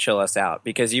helped chill us out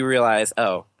because you realize,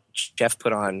 oh, Jeff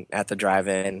put on At the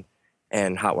Drive-In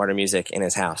and Hot Water Music in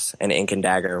his house, and Ink and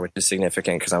Dagger, which is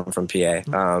significant because I'm from PA.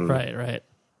 Right.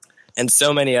 And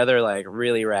so many other like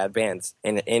really rad bands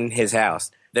in his house.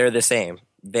 They're the same.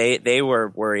 They were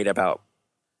worried about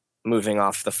moving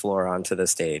off the floor onto the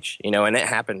stage, and it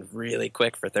happened really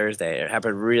quick for Thursday. It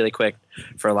happened really quick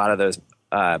for a lot of those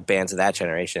bands of that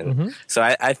generation. So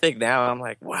I think now I'm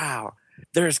like, wow,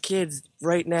 there's kids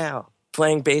right now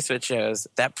playing basement shows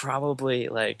that probably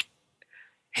like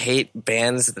hate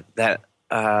bands that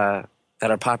are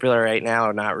popular right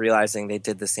now, not realizing they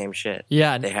did the same shit.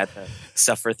 Yeah. They had to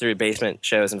suffer through basement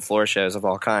shows and floor shows of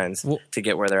all kinds to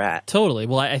get where they're at. Totally.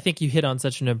 Well, I think you hit on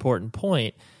such an important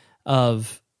point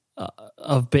of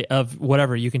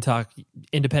whatever you can talk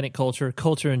independent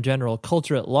culture in general,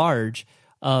 culture at large.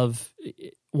 Of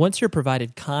once you're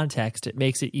provided context, it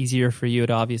makes it easier for you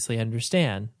to obviously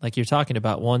understand. Like you're talking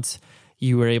about, once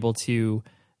you were able to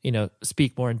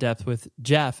speak more in depth with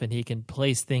Jeff and he can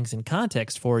place things in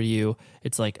context for you,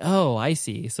 it's like, oh, I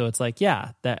see. So it's like,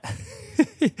 yeah, that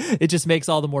it just makes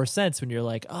all the more sense when you're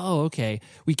like, oh, okay,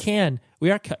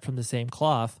 we are cut from the same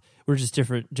cloth. We're just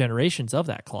different generations of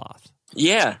that cloth.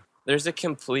 Yeah. There's a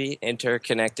complete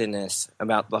interconnectedness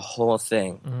about the whole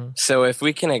thing. So if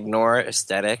we can ignore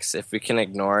aesthetics, if we can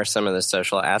ignore some of the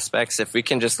social aspects, if we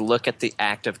can just look at the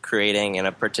act of creating and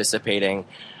of participating,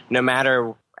 no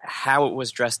matter how it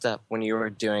was dressed up when you were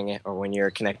doing it or when you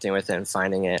were connecting with it and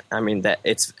finding it. I mean, that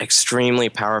it's extremely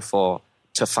powerful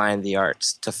to find the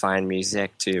arts, to find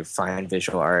music, to find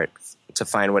visual art, to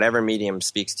find whatever medium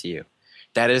speaks to you.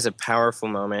 That is a powerful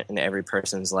moment in every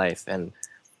person's life. And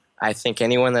I think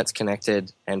anyone that's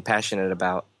connected and passionate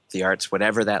about the arts,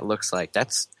 whatever that looks like,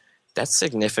 that's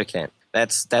significant.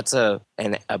 That's a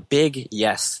big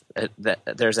yes.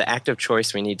 There's an active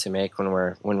choice we need to make when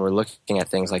we're looking at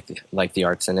things like the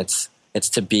arts, and it's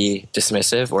to be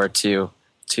dismissive or to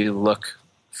look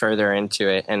further into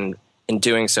it, and in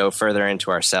doing so further into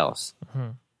ourselves.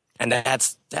 And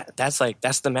that's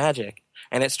the magic,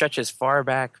 and it stretches far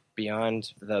back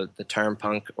beyond the term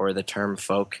punk or the term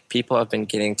folk. People have been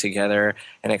getting together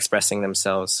and expressing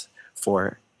themselves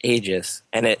for ages,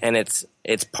 and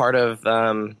it's part of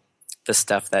the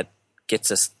stuff that gets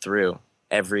us through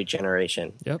every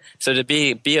generation. Yep. So to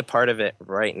be a part of it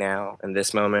right now in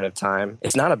this moment of time,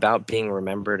 it's not about being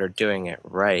remembered or doing it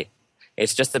right.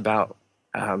 It's just about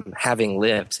having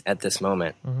lived at this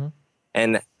moment.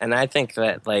 And I think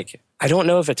that, like, I don't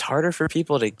know if it's harder for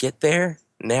people to get there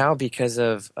now because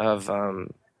of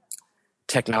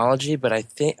technology, but I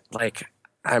think, like,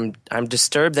 I'm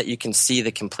disturbed that you can see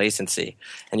the complacency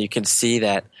and you can see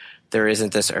that there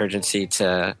isn't this urgency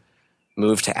to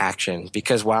move to action.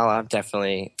 Because while I'm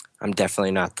definitely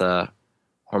not the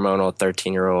hormonal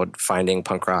 13-year-old finding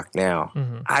punk rock now,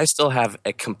 I still have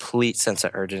a complete sense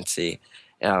of urgency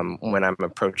when I'm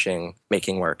approaching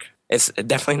making work. It's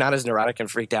definitely not as neurotic and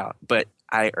freaked out, but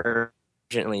I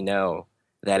urgently know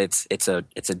that it's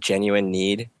a genuine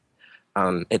need.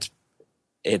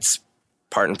 It's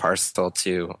part and parcel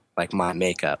to, like, my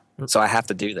makeup. So I have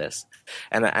to do this.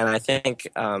 And I think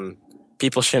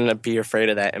people shouldn't be afraid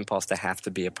of that impulse to have to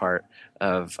be a part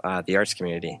of the arts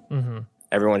community.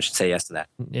 Everyone should say yes to that.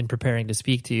 In preparing to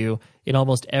speak to you, in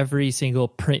almost every single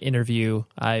print interview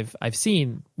I've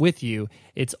seen with you,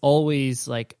 it's always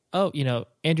like, oh,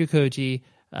 Andrew Koji,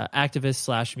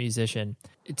 activist / musician.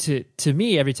 To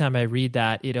me, every time I read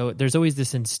that, there's always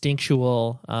this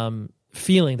instinctual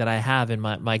feeling that I have in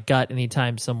my gut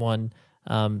anytime someone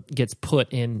gets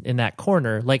put in that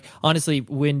corner. Like, honestly,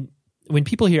 when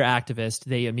people hear activist,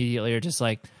 they immediately are just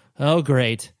like, oh,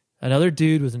 great, another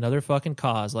dude with another fucking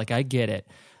cause. Like, I get it.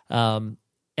 And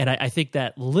I think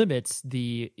that limits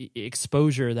the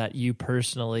exposure that you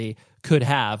personally could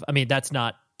have. I mean, that's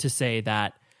not to say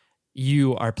that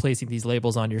you are placing these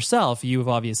labels on yourself. You have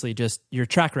obviously just, your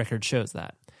track record shows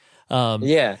that.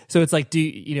 Yeah. So it's like, do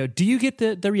you get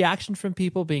the reaction from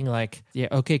people being like, yeah,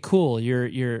 okay, cool,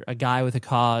 you're a guy with a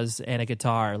cause and a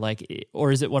guitar, like,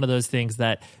 or is it one of those things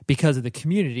that because of the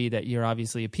community that you're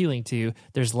obviously appealing to,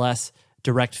 there's less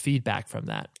direct feedback from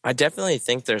that? I definitely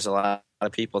think there's a lot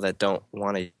of people that don't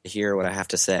want to hear what I have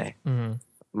to say. Mm-hmm.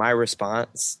 My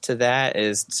response to that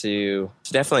is to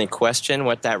definitely question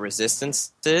what that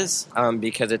resistance is,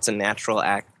 because it's a natural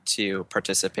act to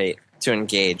participate, to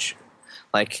engage.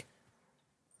 Like,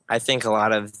 I think a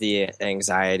lot of the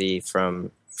anxiety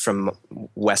from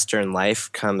Western life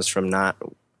comes from not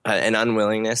an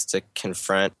unwillingness to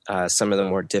confront some of the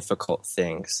more difficult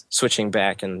things. Switching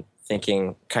back and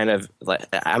thinking, kind of like,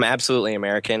 I'm absolutely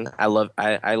American. I love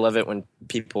it when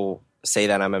people say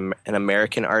that I'm an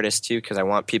American artist too, because I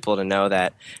want people to know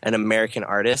that an American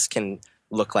artist can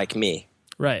look like me.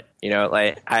 Right. You know,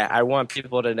 like I want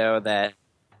people to know that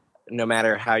no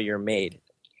matter how you're made,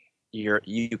 you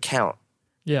count.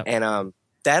 Yeah. And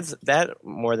that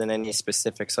more than any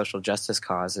specific social justice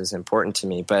cause is important to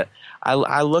me. But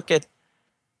I look at,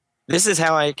 this is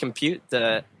how I compute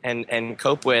and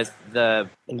cope with the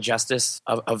injustice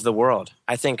of the world.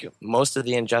 I think most of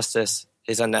the injustice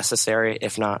is unnecessary,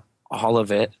 if not all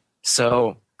of it.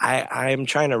 So I'm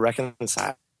trying to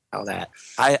reconcile that.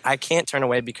 I can't turn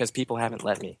away because people haven't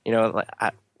let me. You know,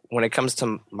 when it comes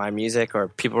to my music or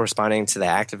people responding to the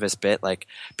activist bit, like,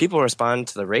 people respond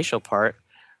to the racial part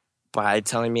by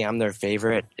telling me I'm their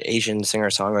favorite Asian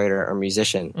singer-songwriter or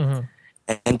musician.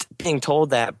 Mm-hmm. And being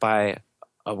told that by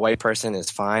a white person is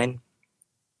fine.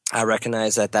 I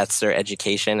recognize that that's their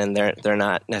education, and they're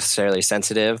not necessarily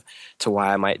sensitive to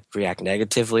why I might react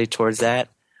negatively towards that.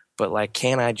 But, like,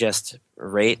 can't I just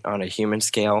rate on a human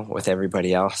scale with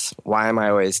everybody else? Why am I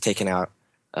always taken out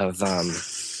of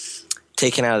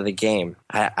the game?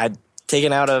 I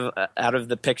taken out of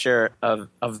the picture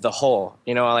of the whole.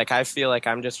 You know, like, I feel like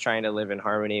I'm just trying to live in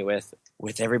harmony with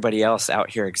everybody else out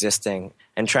here existing,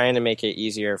 and trying to make it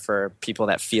easier for people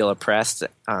that feel oppressed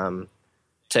to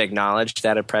acknowledge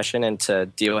that oppression and to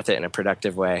deal with it in a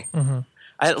productive way.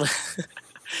 Mm-hmm.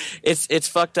 It's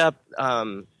fucked up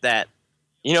that,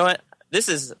 you know what,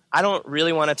 I don't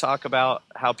really want to talk about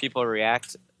how people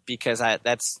react, because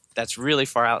that's really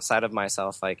far outside of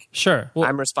myself. Like, sure, well,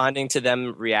 I'm responding to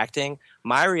them reacting.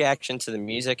 My reaction to the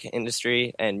music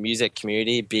industry and music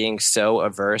community being so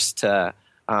averse to,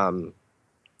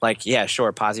 like, yeah,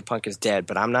 sure, Posi Punk is dead,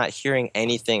 but I'm not hearing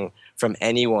anything from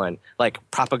anyone. Like,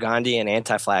 Propaganda and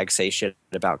Anti-Flag say shit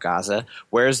about Gaza.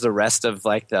 Where's the rest of,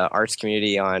 like, the arts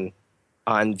community on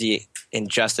the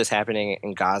injustice happening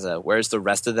in Gaza? Where's the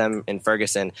rest of them in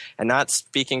Ferguson? And not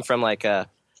speaking from like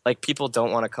people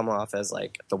don't want to come off as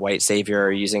like the white savior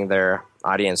or using their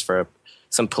audience for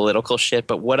some political shit,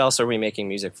 but what else are we making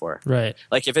music for? Right.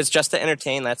 Like, if it's just to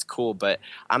entertain, that's cool, but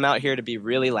I'm out here to be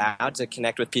really loud, to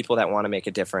connect with people that want to make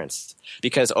a difference.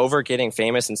 Because over getting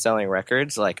famous and selling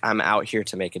records, like, I'm out here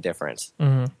to make a difference.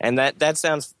 Mm-hmm. And that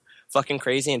sounds fucking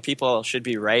crazy, and people should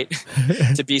be right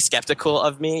to be skeptical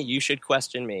of me. You should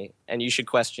question me, and you should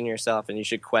question yourself, and you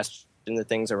should question the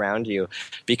things around you.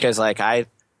 Because, like,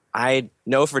 I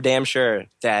know for damn sure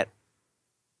that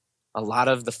a lot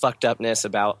of the fucked upness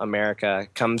about America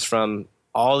comes from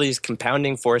all these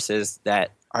compounding forces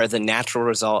that are the natural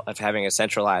result of having a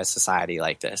centralized society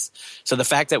like this. So the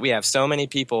fact that we have so many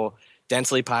people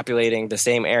densely populating the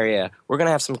same area, we're going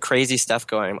to have some crazy stuff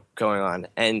going on.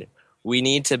 And we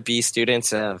need to be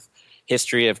students of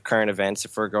history of current events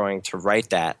if we're going to write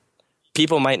that.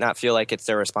 People might not feel like it's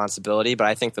their responsibility, but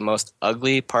I think the most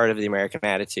ugly part of the American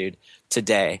attitude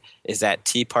today is that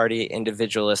Tea Party,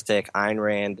 individualistic, Ayn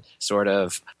Rand sort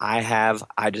of,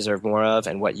 I deserve more of,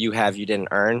 and what you have, you didn't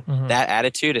earn. Mm-hmm. That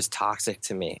attitude is toxic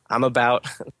to me. I'm about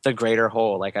the greater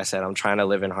whole. Like I said, I'm trying to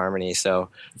live in harmony. So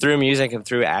through music and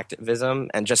through activism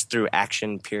and just through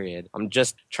action, period, I'm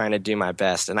just trying to do my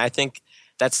best. And I think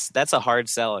that's a hard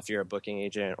sell if you're a booking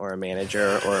agent or a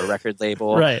manager or a record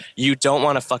label. Right. You don't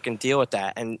want to fucking deal with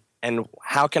that. And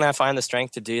how can I find the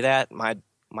strength to do that? My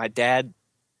dad,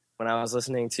 when I was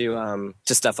listening to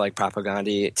stuff like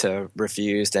Propaganda, to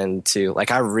Refused, and to, like,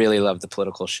 I really love the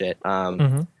political shit.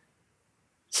 Mm-hmm.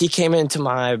 He came into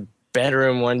my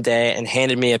bedroom one day and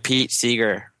handed me a Pete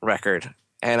Seeger record.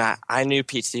 And I knew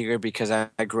Pete Seeger because I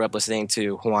grew up listening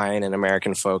to Hawaiian and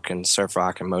American folk and surf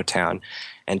rock and Motown.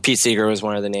 And Pete Seeger was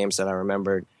one of the names that I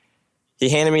remembered. He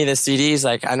handed me the CDs,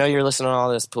 like, I know you're listening to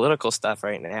all this political stuff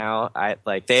right now.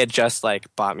 They had just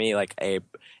like bought me like a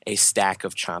stack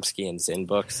of Chomsky and Zinn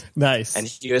books. Nice. And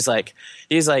he's like,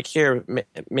 here,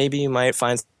 maybe you might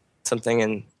find something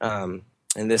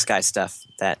in this guy's stuff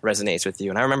that resonates with you.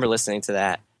 And I remember listening to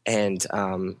that and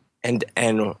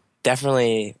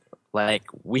definitely like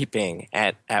weeping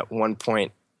at one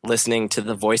point, listening to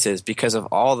the voices because of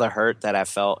all the hurt that I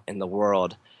felt in the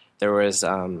world. There was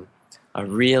a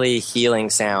really healing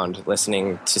sound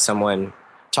listening to someone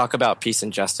talk about peace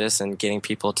and justice and getting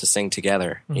people to sing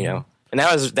together, you know? And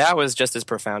that was just as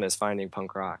profound as finding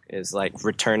punk rock, is like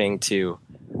returning to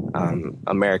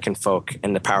American folk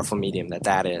and the powerful medium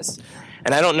that is.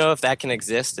 And I don't know if that can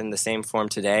exist in the same form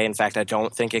today. In fact, I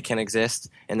don't think it can exist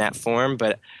in that form,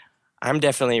 but I'm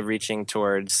definitely reaching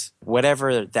towards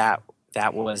whatever that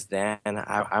was then.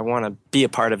 I want to be a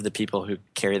part of the people who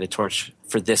carry the torch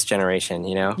for this generation,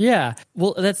 you know? Yeah.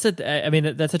 Well, that's it. I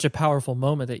mean, that's such a powerful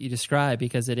moment that you describe,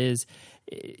 because it is,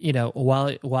 you know,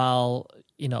 while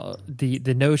you know,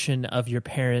 the notion of your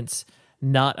parents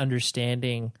not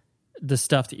understanding the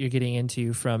stuff that you're getting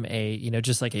into from a, you know,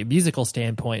 just like a musical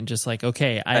standpoint, just like,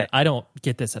 okay, I don't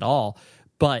get this at all.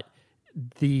 But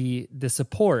the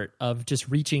support of just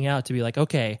reaching out to be like,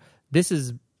 okay, this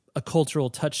is a cultural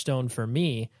touchstone for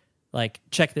me. Like,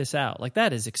 check this out. Like,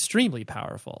 that is extremely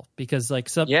powerful, because like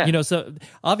you know, so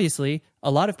obviously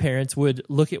a lot of parents would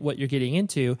look at what you're getting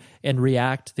into and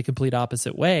react the complete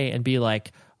opposite way and be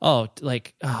like, oh,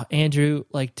 Andrew,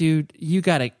 like, dude, you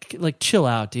gotta like chill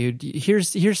out, dude.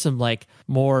 Here's some like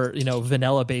more, you know,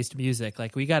 vanilla based music.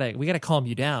 Like, we gotta calm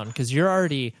you down, because you're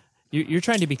already you're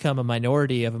trying to become a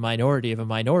minority of a minority of a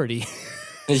minority.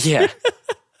 Yeah.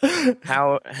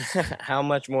 How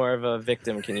much more of a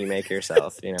victim can you make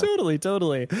yourself, you know?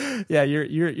 Totally. Yeah,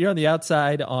 you're on the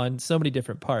outside on so many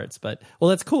different parts, but well,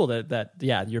 that's cool that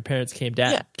your parents came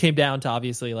down to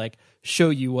obviously like show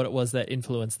you what it was that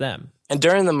influenced them. And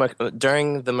during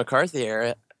the McCarthy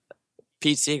era,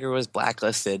 Pete Seeger was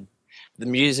blacklisted. The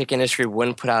music industry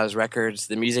wouldn't put out his records.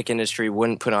 The music industry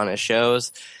wouldn't put on his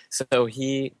shows. So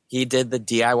he did the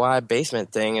DIY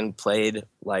basement thing and played,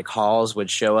 like, halls, would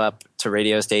show up to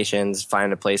radio stations,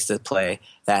 find a place to play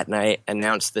that night,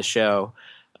 announce the show,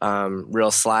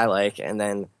 real sly-like, and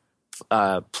then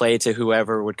play to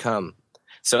whoever would come.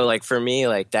 So, like, for me,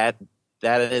 like, that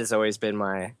has always been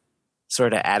my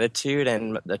sort of attitude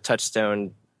and the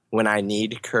touchstone when I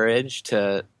need courage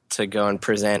to go and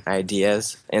present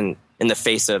ideas in the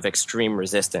face of extreme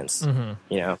resistance,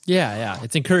 you know? Yeah.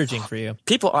 It's encouraging for you.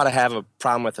 People ought to have a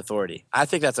problem with authority. I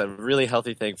think that's a really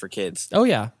healthy thing for kids. Oh,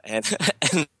 yeah. And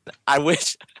I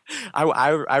wish,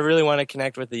 I really want to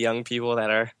connect with the young people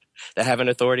that have an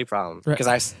authority problem, because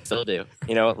I still do.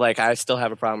 You know, like, I still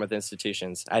have a problem with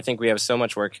institutions. I think we have so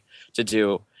much work to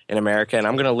do in America, and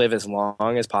I'm going to live as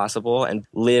long as possible and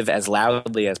live as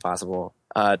loudly as possible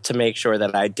to make sure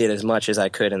that I did as much as I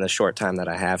could in the short time that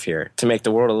I have here to make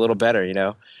the world a little better, you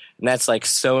know? And that's like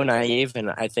so naive,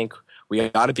 and I think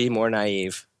we ought to be more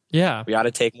naive. Yeah. We ought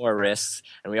to take more risks,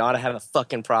 and we ought to have a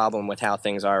fucking problem with how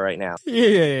things are right now.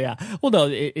 Yeah. Well, no,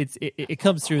 it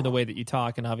comes through in the way that you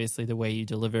talk, and obviously the way you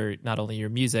deliver not only your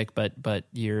music, but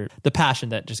the passion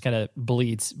that just kind of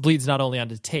bleeds not only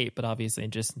onto tape, but obviously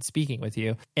just in speaking with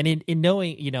you. And in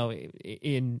knowing, you know,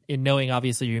 in knowing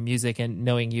obviously your music and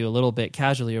knowing you a little bit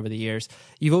casually over the years,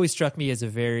 you've always struck me as a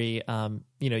very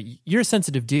you know, you're a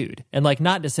sensitive dude, and like,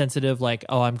 not a sensitive like,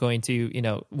 oh, I'm going to, you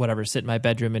know, whatever, sit in my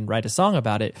bedroom and write a song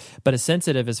about it, but a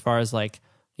sensitive as far as like,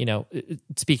 you know,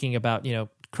 speaking about, you know,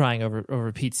 crying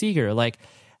over Pete Seeger. Like,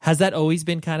 has that always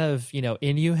been kind of, you know,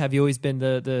 in you? Have you always been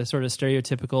the sort of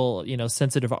stereotypical, you know,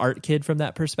 sensitive art kid from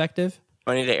that perspective?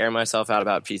 I need to air myself out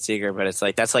about Pete Seeger, but it's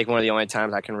like, that's like one of the only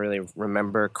times I can really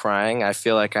remember crying. I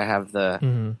feel like I have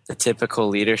the typical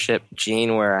leadership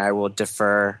gene where I will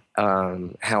defer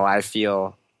how I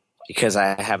feel because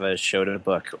I have a show to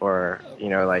book, or, you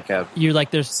know, like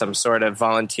there's some sort of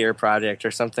volunteer project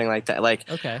or something like that. Like,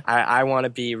 okay, I want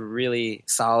to be really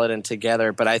solid and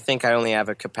together, but I think I only have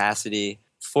a capacity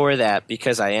for that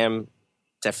because I am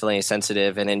definitely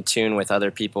sensitive and in tune with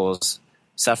other people's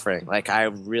suffering. Like, I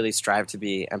really strive to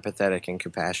be empathetic and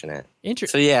compassionate.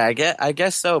 So yeah, I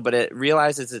guess so, but it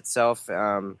realizes itself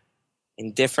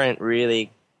in different,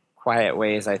 really quiet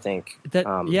ways, I think.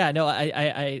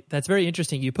 I that's very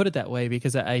interesting you put it that way,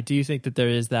 because I do think that there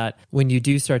is that when you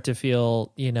do start to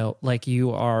feel, you know, like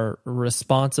you are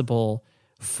responsible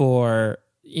for,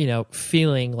 you know,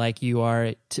 feeling like you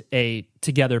are a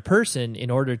together person in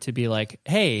order to be like,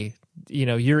 hey,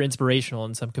 you're inspirational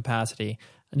in some capacity.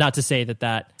 Not to say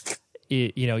that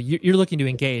you're looking to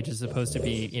engage as opposed to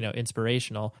be,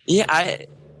 inspirational. Yeah,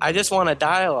 I just want a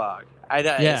dialogue.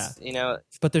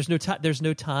 But there's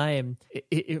no time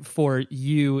for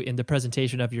you in the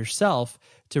presentation of yourself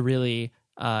to really,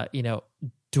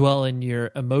 dwell in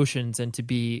your emotions and to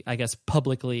be, I guess,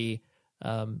 publicly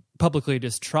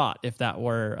distraught, if that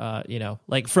were,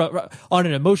 on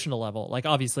an emotional level. Like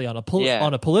obviously on a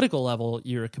political level,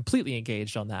 you're completely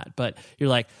engaged on that, but you're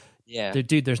like,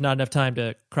 dude, there's not enough time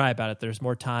to cry about it. There's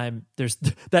more time.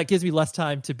 That gives me less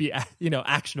time to be,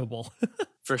 actionable.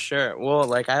 For sure. Well,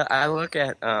 like I look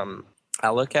at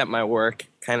my work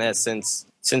kind of since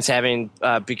having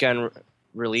begun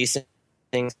releasing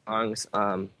songs,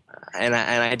 and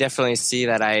I definitely see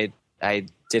that I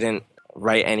didn't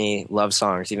write any love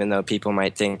songs, even though people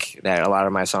might think that a lot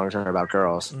of my songs are about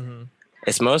girls. Mm-hmm.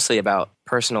 It's mostly about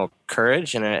personal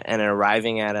courage and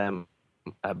arriving at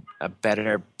a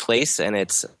better place, and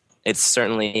it's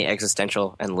certainly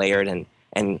existential and layered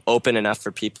and open enough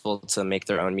for people to make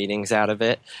their own meanings out of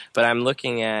it. But I'm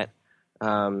looking at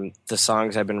the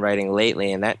songs I've been writing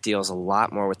lately, and that deals a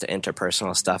lot more with the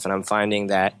interpersonal stuff, and I'm finding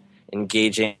that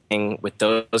engaging with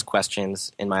those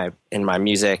questions in my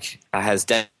music has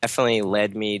definitely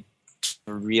led me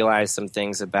to realize some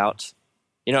things about,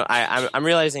 I'm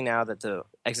realizing now that the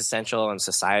existential and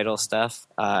societal stuff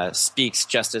speaks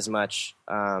just as much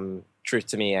truth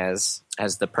to me as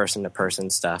the person-to-person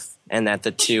stuff, and that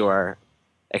the two are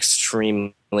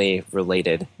extremely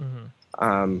related.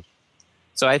 Mm-hmm.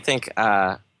 So I think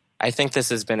this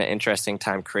has been an interesting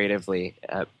time creatively,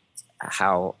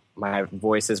 how my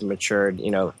voice has matured,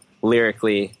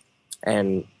 lyrically,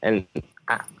 and I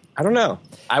don't know.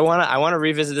 I want to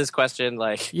revisit this question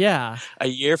a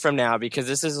year from now, because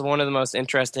this is one of the most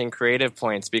interesting creative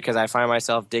points, because I find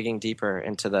myself digging deeper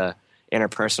into the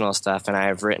interpersonal stuff, and I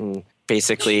have written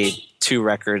basically 2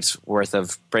 records worth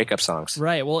of breakup songs.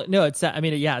 Right. Well, no, it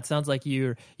sounds like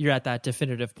you're at that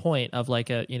definitive point of like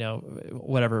a,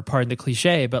 whatever, pardon the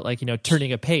cliche, but like,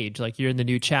 turning a page, like you're in the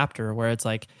new chapter where it's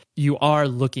like you are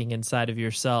looking inside of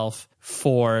yourself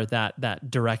for that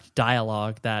direct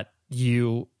dialogue that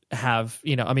you have,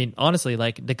 honestly,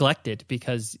 like neglected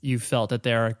because you felt that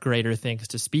there are greater things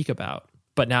to speak about.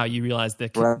 But now you realize the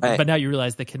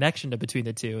connection between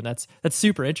the two, and that's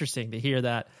super interesting to hear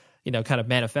that, kind of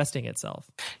manifesting itself.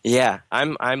 Yeah,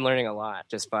 I'm learning a lot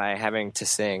just by having to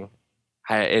sing.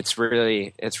 It's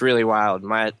really wild.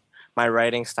 My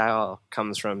writing style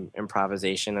comes from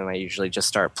improvisation, and I usually just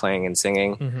start playing and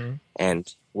singing, mm-hmm.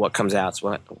 and what comes out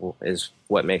is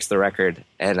what makes the record.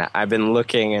 And I've been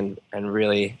looking and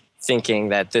really thinking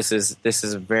that this is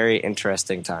a very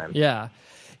interesting time. Yeah.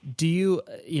 Do you,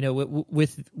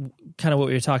 with kind of what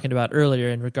we were talking about earlier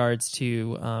in regards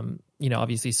to,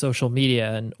 obviously social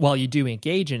media, and while you do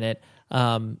engage in it,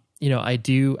 I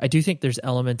do think there's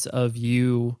elements of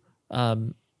you,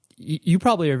 you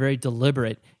probably are very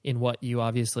deliberate in what you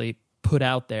obviously put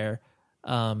out there,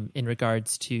 in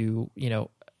regards to,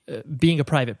 being a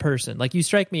private person. Like you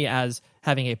strike me as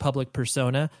having a public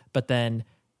persona, but then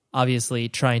obviously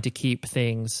trying to keep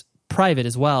things private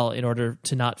as well, in order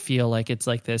to not feel like it's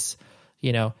like this,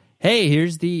 hey,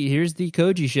 here's the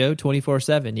Koji show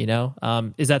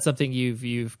 24/7. Is that something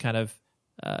you've kind of,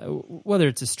 whether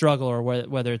it's a struggle or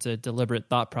whether it's a deliberate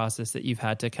thought process that you've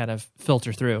had to kind of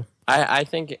filter through? I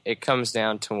think it comes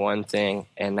down to one thing,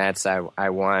 and that's I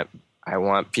want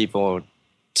people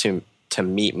to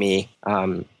meet me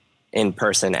in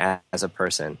person as a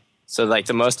person. So like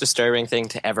the most disturbing thing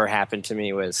to ever happen to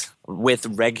me was, with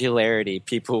regularity,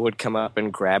 people would come up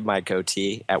and grab my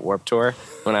goatee at Warped Tour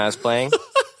when I was playing.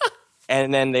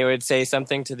 And then they would say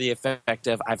something to the effect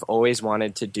of, "I've always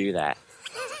wanted to do that."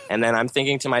 And then I'm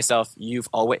thinking to myself, you've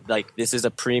always, like, this is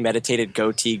a premeditated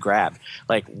goatee grab.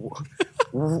 Like,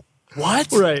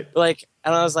 what? Right. Like,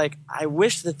 and I was like, I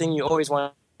wish the thing you always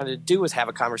wanted to do was have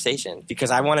a conversation, because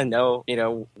I want to know,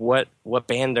 what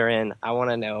band they're in. I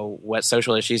want to know what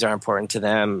social issues are important to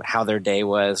them, how their day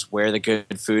was, where the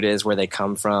good food is, where they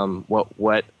come from,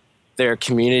 what their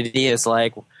community is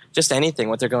like, just anything,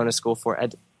 what they're going to school for.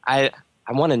 I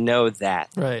want to know that.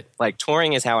 Right. Like,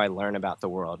 touring is how I learn about the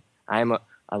world. I'm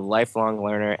a lifelong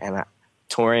learner, and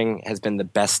touring has been the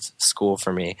best school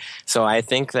for me. So I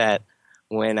think that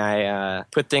when I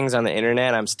put things on the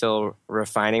internet, I'm still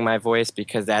refining my voice,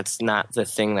 because that's not the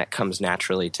thing that comes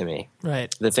naturally to me.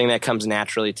 Right. The thing that comes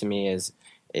naturally to me is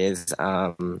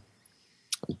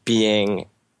being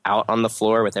out on the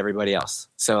floor with everybody else.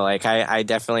 So like I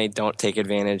definitely don't take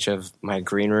advantage of my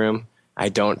green room. I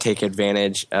don't take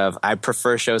advantage of, I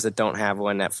prefer shows that don't have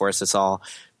one, that force us all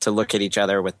to look at each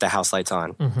other with the house lights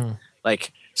on. Mm-hmm.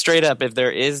 Like straight up, if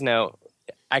there is no,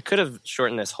 I could have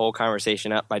shortened this whole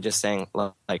conversation up by just saying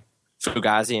like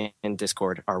Fugazi and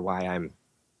Discord are why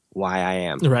I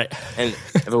am. Right. And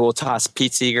we'll toss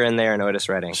Pete Seeger in there and Otis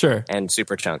Redding. Sure. And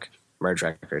Superchunk, Merge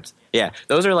Records. Yeah,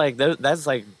 those are like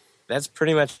that's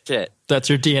pretty much it. That's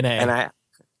your DNA. And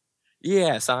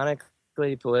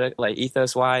sonically, politically, like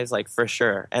ethos wise, like for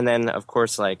sure. And then of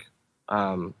course, like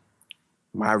my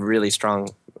really strong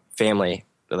family.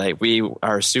 Like we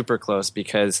are super close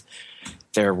because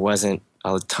there wasn't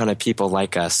a ton of people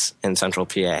like us in Central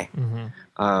PA. Mm-hmm.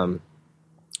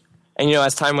 And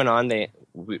as time went on,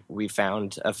 we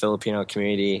found a Filipino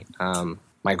community.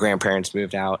 My grandparents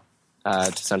moved out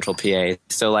to Central PA,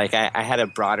 so like I had a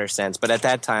broader sense. But at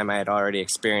that time, I had already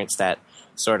experienced that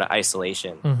sort of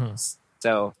isolation. Mm-hmm.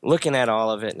 So looking at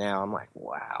all of it now, I'm like,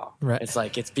 wow. Right. It's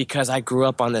like it's because I grew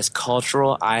up on this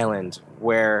cultural island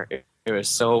where it was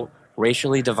so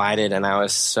racially divided, and I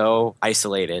was so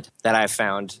isolated that I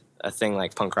found a thing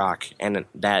like punk rock, and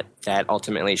that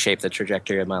ultimately shaped the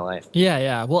trajectory of my life.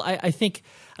 Yeah. Well, I think,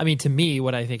 I mean, to me,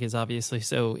 what I think is obviously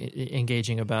so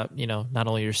engaging about, not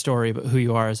only your story, but who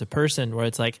you are as a person, where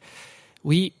it's like,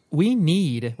 we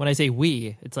need, when I say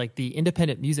we, it's like the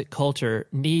independent music culture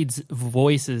needs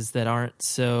voices that aren't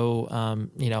so,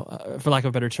 for lack of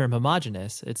a better term,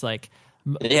 homogenous. It's like,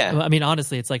 yeah. I mean,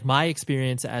 honestly, it's like my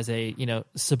experience as a,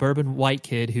 suburban white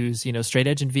kid who's, straight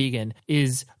edge and vegan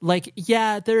is like,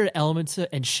 yeah, there are elements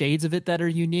and shades of it that are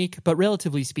unique, but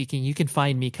relatively speaking, you can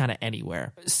find me kind of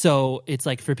anywhere. So it's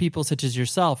like for people such as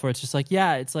yourself, where it's just like,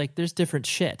 yeah, it's like there's different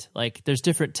shit, like there's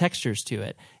different textures to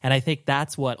it. And I think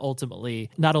that's what ultimately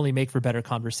not only make for better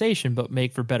conversation, but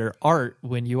make for better art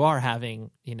when you are having,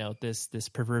 this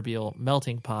proverbial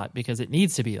melting pot, because it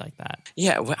needs to be like that.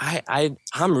 Yeah, well,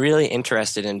 I'm really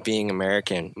interested in being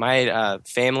American. My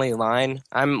family line,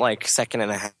 I'm like second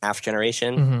and a half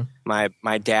generation. Mm-hmm.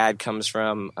 My dad comes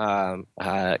from kind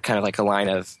of like a line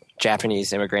of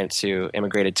Japanese immigrants who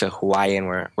immigrated to Hawaii and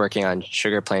were working on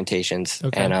sugar plantations.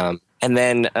 Okay. And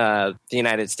then the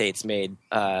United States made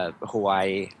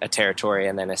Hawaii a territory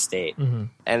and then a state. Mm-hmm.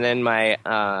 And then my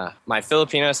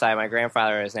Filipino side, my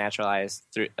grandfather was naturalized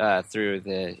through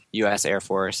the U.S. Air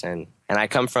Force, and I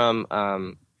come from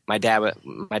my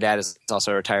dad is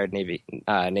also a retired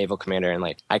naval commander, and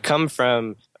like I come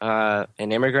from an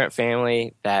immigrant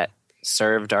family that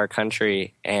served our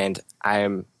country, and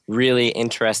I'm really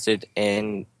interested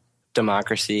in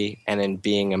democracy and in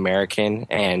being American,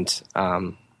 and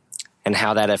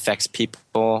how that affects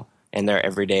people in their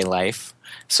everyday life.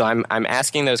 So I'm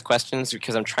asking those questions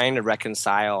because I'm trying to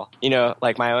reconcile,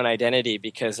 like my own identity,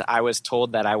 because I was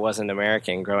told that I wasn't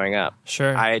American growing up.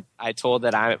 Sure. I told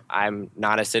that I'm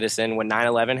not a citizen. When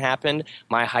 9/11 happened,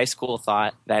 my high school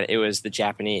thought that it was the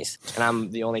Japanese, and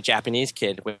I'm the only Japanese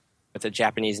kid with a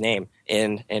Japanese name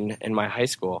in my high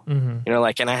school. Mm-hmm.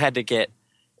 And I had to get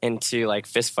into like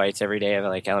fist fights every day of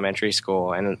like elementary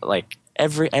school, and like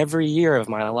every year of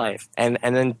my life. And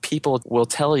then people will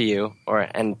tell you,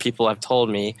 and people have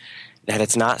told me that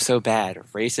it's not so bad.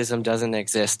 Racism doesn't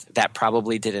exist. That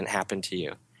probably didn't happen to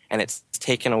you. And it's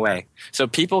taken away. So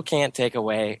people can't take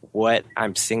away what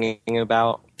I'm singing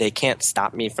about. They can't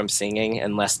stop me from singing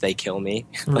unless they kill me.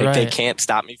 Like They can't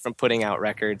stop me from putting out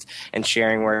records and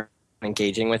sharing work,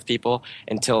 engaging with people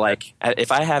until like,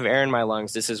 if I have air in my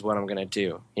lungs, this is what I'm going to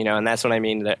do. And that's what I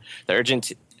mean, that the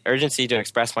urgency to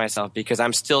express myself, because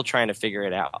I'm still trying to figure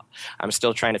it out. I'm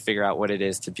still trying to figure out what it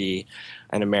is to be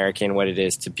an American, what it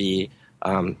is to be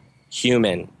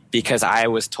human, because I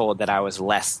was told that I was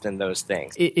less than those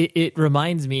things. It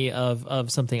reminds me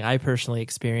of something I personally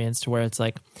experienced, where it's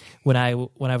like when I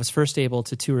was first able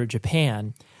to tour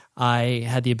Japan, I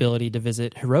had the ability to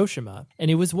visit Hiroshima, and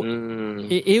it was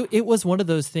it was one of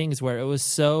those things where it was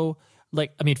so.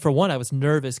 Like, I mean, for one, I was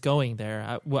nervous going there.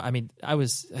 I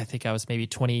think I was maybe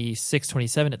 26,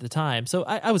 27 at the time. So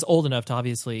I was old enough to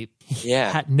obviously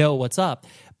know what's up.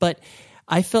 But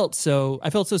I felt so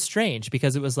strange,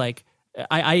 because it was like,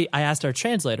 I asked our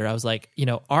translator, I was like,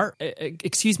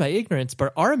 excuse my ignorance,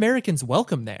 but are Americans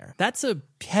welcome there? That's a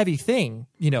heavy thing,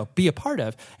 be a part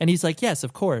of. And he's like, yes,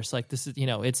 of course. Like, this is,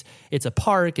 it's a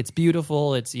park, it's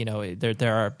beautiful. It's,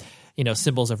 there are,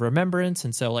 symbols of remembrance.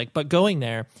 And so like, but going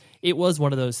there, it was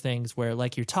one of those things where,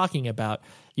 like you're talking about,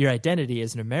 your identity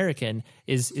as an American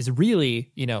is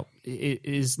really,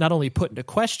 is not only put into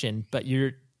question, but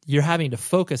you're having to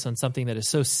focus on something that is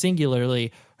so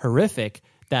singularly horrific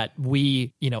that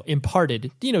we, imparted,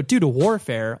 due to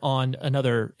warfare on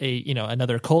another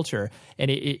culture. And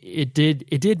it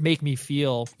did make me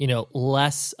feel,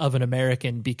 less of an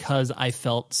American because I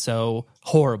felt so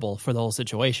horrible for the whole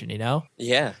situation,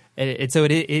 Yeah. So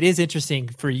it is interesting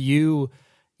for you,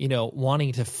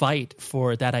 wanting to fight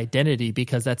for that identity,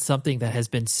 because that's something that has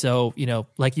been so,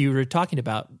 like you were talking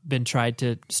about, been tried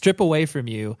to strip away from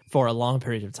you for a long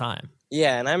period of time.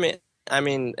 Yeah, and I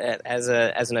mean, as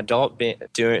an adult,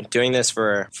 doing this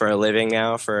for a living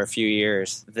now for a few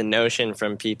years, the notion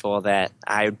from people that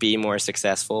I'd be more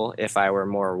successful if I were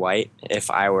more white, if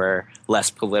I were less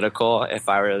political, if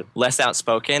I were less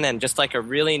outspoken, and just like a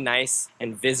really nice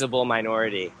and visible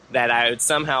minority, that I would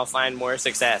somehow find more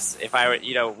success if I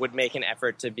would make an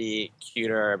effort to be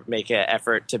cuter, or make an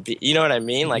effort to be, you know what I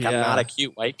mean? Like, I'm not a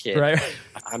cute white kid. Right.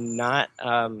 I'm not.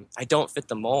 I don't fit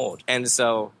the mold, and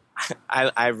so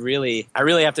I really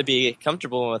have to be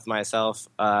comfortable with myself,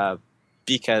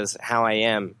 because how I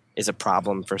am is a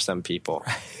problem for some people.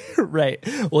 Right.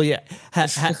 Well, yeah.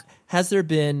 Has there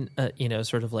been,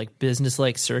 sort of like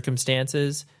business-like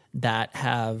circumstances that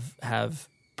have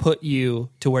put you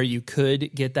to where you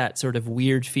could get that sort of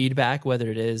weird feedback,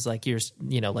 whether it is like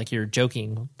you're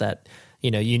joking that,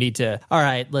 you need to, all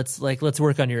right, let's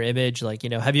work on your image. Like,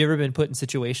 have you ever been put in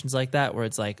situations like that where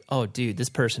it's like, oh dude, this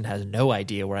person has no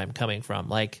idea where I'm coming from.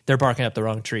 Like, they're barking up the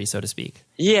wrong tree, so to speak.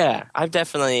 Yeah, I've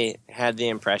definitely had the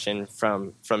impression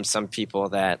from some people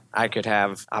that I could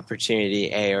have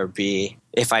opportunity A or B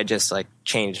if I just like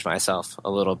changed myself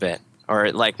a little bit.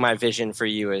 Or like, my vision for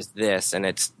you is this, and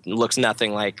it looks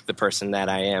nothing like the person that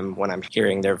I am when I'm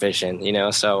hearing their vision,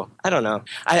 So I don't know.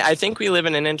 I think we live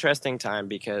in an interesting time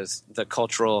because the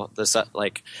cultural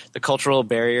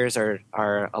barriers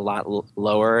are a lot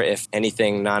lower, if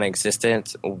anything,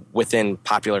 non-existent within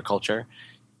popular culture.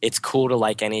 It's cool to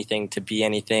like anything, to be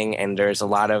anything, and there's a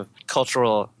lot of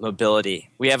cultural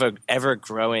mobility. We have an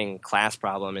ever-growing class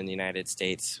problem in the United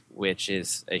States, which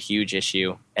is a huge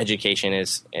issue. Education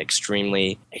is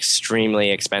extremely,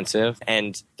 extremely expensive,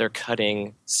 and they're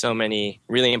cutting so many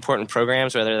really important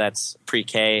programs, whether that's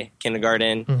pre-K,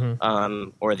 kindergarten,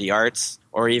 or the arts,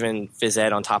 or even phys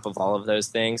ed on top of all of those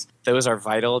things. Those are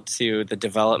vital to the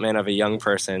development of a young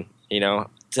person,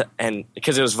 and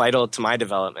because it was vital to my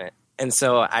development. And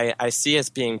so I see us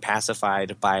being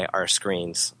pacified by our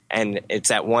screens. And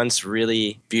it's at once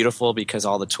really beautiful because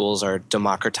all the tools are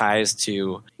democratized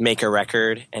to make a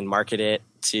record and market it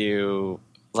to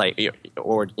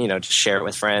to share it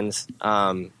with friends,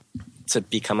 to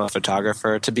become a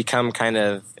photographer, to become kind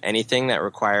of anything that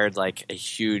required like a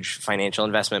huge financial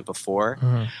investment before.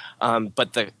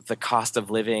 But the cost of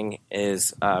living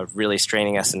is really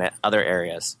straining us in other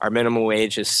areas. Our minimum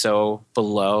wage is so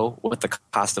below what the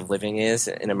cost of living is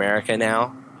in America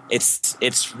now.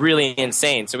 It's really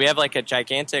insane. So we have like a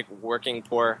gigantic working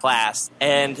poor class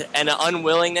and an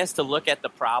unwillingness to look at the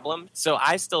problem. So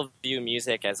I still view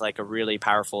music as like a really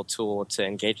powerful tool to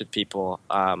engage with people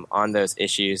on those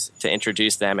issues, to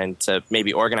introduce them and to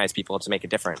maybe organize people to make a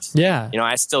difference. Yeah.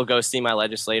 I still go see my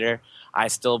legislator. I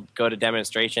still go to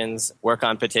demonstrations, work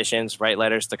on petitions, write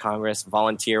letters to Congress,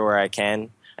 volunteer where I can.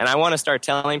 And I want to start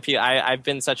telling people, I've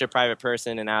been such a private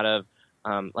person and out of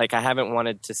I haven't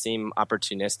wanted to seem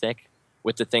opportunistic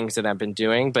with the things that I've been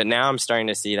doing, but now I'm starting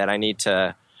to see that I need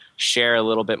to share a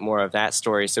little bit more of that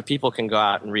story so people can go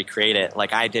out and recreate it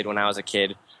like I did when I was a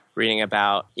kid, reading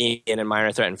about Ian and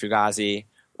Minor Threat and Fugazi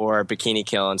or Bikini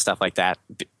Kill and stuff like that,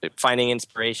 finding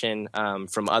inspiration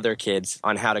from other kids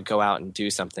on how to go out and do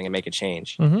something and make a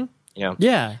change.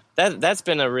 Yeah. That's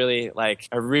been a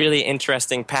really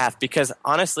interesting path because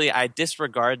honestly, I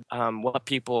disregard what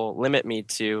people limit me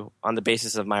to on the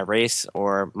basis of my race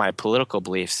or my political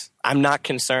beliefs. I'm not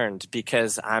concerned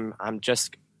because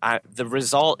the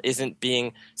result isn't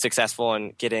being successful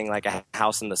and getting like a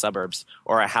house in the suburbs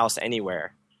or a house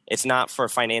anywhere. It's not for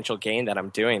financial gain that I'm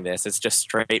doing this. It's just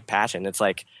straight passion. It's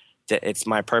like, it's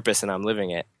my purpose and I'm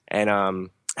living it. And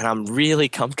I'm really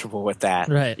comfortable with that,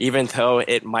 right? Even though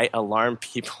it might alarm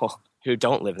people who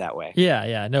don't live that way.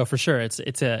 Yeah, no, for sure. It's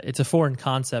a foreign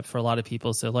concept for a lot of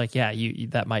people. So like, yeah, you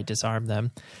that might disarm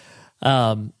them.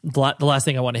 The last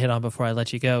thing I want to hit on before I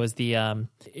let you go is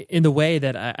in the way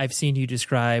that I've seen you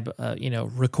describe,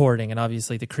 recording and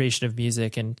obviously the creation of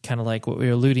music and kind of like what we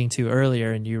were alluding to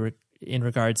earlier, and you were in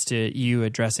regards to you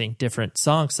addressing different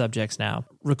song subjects now.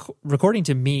 Recording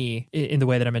to me, in the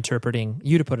way that I'm interpreting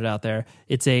you to put it out there,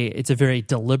 it's a very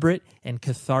deliberate and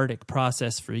cathartic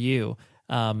process for you,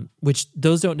 which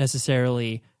those don't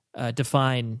necessarily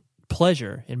define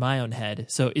pleasure in my own head.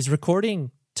 So is recording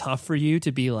tough for you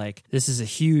to be like, this is a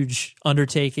huge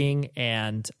undertaking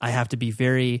and I have to be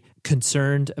very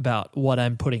concerned about what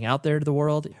I'm putting out there to the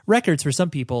world? Records for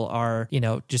some people are, you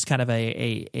know, just kind of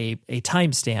a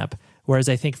timestamp. Whereas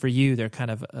I think for you, they're kind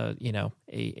of,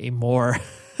 a more,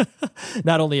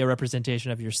 not only a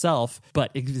representation of yourself,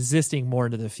 but existing more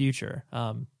into the future.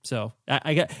 So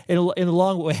I got in a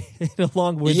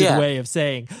long-winded way of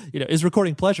saying, you know, is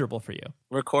recording pleasurable for you?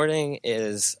 Recording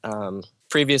is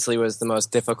previously was the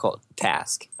most difficult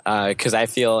task because I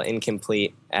feel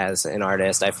incomplete as an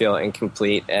artist. I feel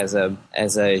incomplete as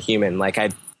a human.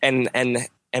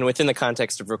 And within the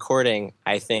context of recording,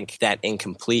 I think that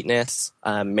incompleteness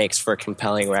makes for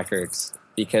compelling records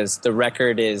because the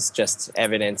record is just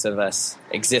evidence of us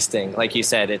existing. Like you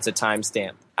said, it's a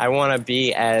timestamp. I want to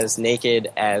be as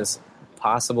naked as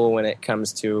possible when it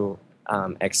comes to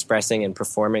expressing and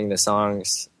performing the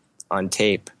songs on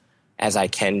tape as I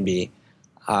can be.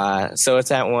 So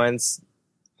it's at once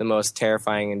the most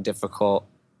terrifying and difficult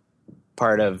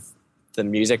part of the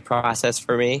music process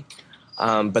for me.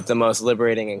 But the most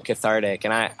liberating and cathartic.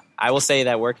 And I will say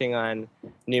that working on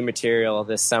new material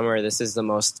this summer, this is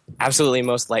the absolutely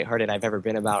most lighthearted I've ever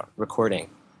been about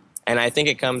recording. And I think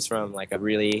it comes from like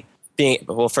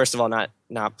first of all,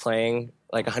 not playing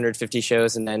like 150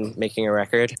 shows and then making a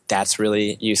record. That's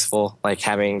really useful, like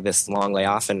having this long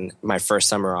layoff and my first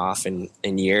summer off in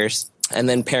years. And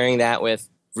then pairing that with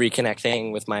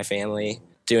reconnecting with my family,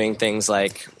 doing things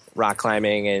like rock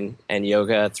climbing and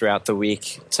yoga throughout the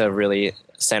week to really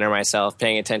center myself,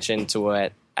 paying attention to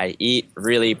what I eat,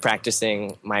 really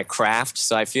practicing my craft.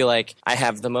 So I feel like I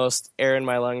have the most air in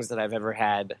my lungs that I've ever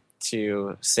had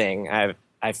to sing.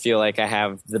 I feel like I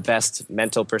have the best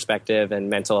mental perspective and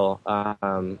mental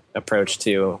approach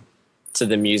to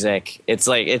the music. It's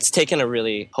like it's taken a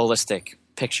really holistic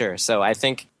picture. So I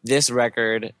think this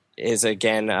record is,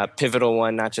 again, a pivotal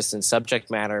one, not just in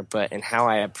subject matter, but in how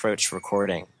I approach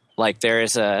recording. Like there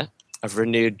is a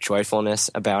renewed joyfulness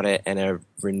about it and a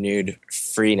renewed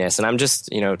freeness. And I'm just,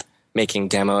 making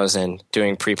demos and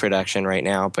doing pre-production right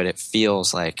now, but it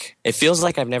feels like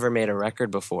I've never made a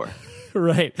record before.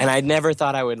 Right. And I never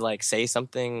thought I would like say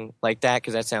something like that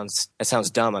because that sounds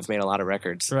dumb. I've made a lot of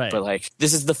records, right. But like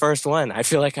this is the first one I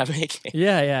feel like I'm making.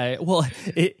 Yeah. Well,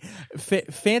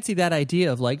 fancy that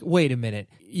idea of like, wait a minute,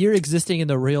 you're existing in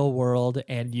the real world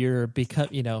and you're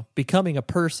becoming a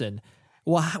person.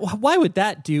 Well, why would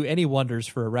that do any wonders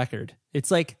for a record?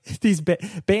 It's like these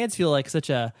bands feel like such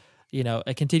a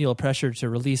continual pressure to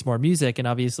release more music and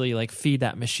obviously like feed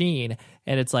that machine.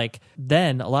 And it's like,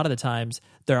 then a lot of the times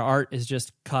their art is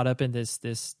just caught up in this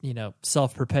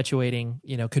self-perpetuating,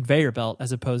 conveyor belt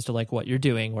as opposed to like what you're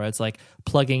doing where it's like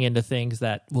plugging into things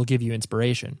that will give you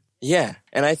inspiration. Yeah.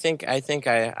 And I think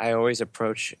I always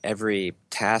approach every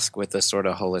task with a sort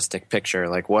of holistic picture.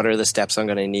 Like what are the steps I'm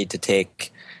going to need to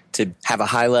take to have a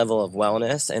high level of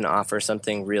wellness and offer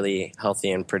something really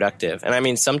healthy and productive. And I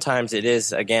mean, sometimes it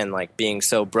is, again, like being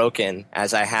so broken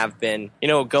as I have been,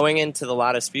 going into the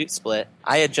La Dispute split.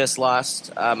 I had just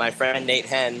lost my friend Nate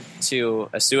Henn to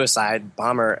a suicide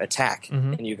bomber attack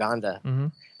in Uganda. Mm-hmm.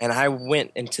 And I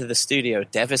went into the studio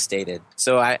devastated.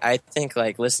 So I think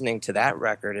like listening to that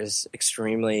record is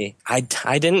extremely... I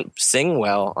didn't sing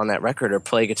well on that record or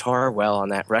play guitar well on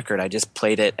that record. I just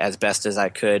played it as best as I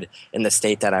could in the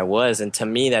state that I was. And to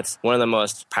me, that's one of the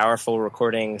most powerful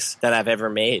recordings that I've ever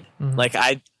made. Mm-hmm. Like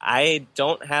I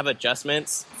don't have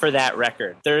adjustments for that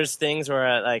record. There's things where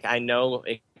I know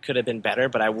it could have been better,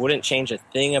 but I wouldn't change a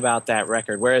thing about that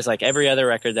record. Whereas like every other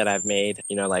record that I've made,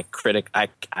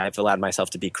 I've allowed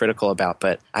myself to be critical about,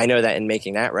 but I know that in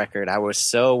making that record, I was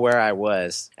so where I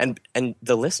was. And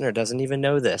the listener doesn't even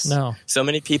know this. No. So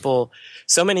many people,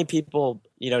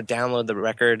 download the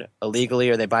record illegally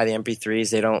or they buy the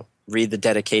MP3s. They don't read the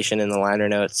dedication in the liner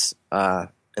notes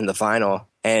in the vinyl.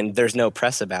 And there's no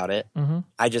press about it. Mm-hmm.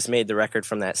 I just made the record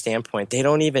from that standpoint. They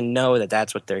don't even know that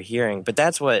that's what they're hearing. But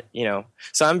that's what,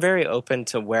 So I'm very open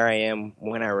to where I am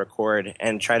when I record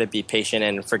and try to be patient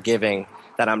and forgiving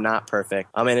that I'm not perfect.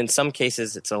 And in some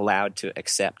cases, it's allowed to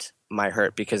accept my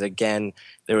hurt because, again,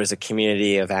 there was a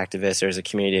community of activists. There was a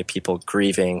community of people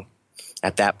grieving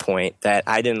at that point that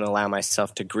I didn't allow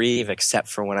myself to grieve except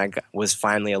for when I was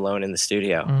finally alone in the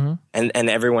studio. Mm-hmm. And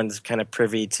everyone's kind of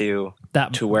privy to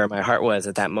where my heart was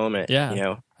at that moment.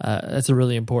 Yeah. That's a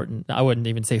really important, I wouldn't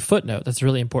even say footnote, that's a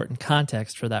really important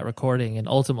context for that recording. And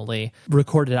ultimately,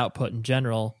 recorded output in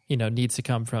general, needs to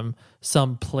come from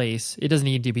some place. It doesn't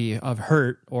need to be of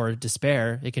hurt or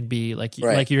despair. It can be like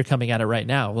you're coming at it right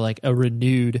now, like a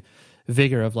renewed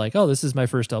vigor of like, oh, this is my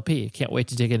first LP. Can't wait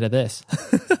to dig into this.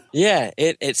 Yeah,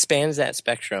 it spans that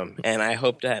spectrum. And I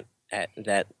hope that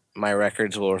my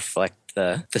records will reflect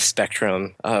the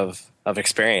spectrum of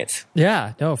experience.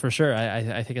 Yeah, no, for sure.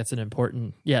 I think it's an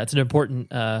important,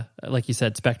 like you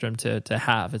said, spectrum to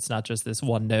have. It's not just this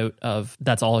one note of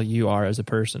that's all you are as a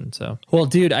person. So, well,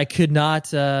 dude, I could not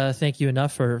thank you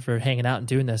enough for hanging out and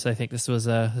doing this. I think this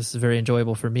is very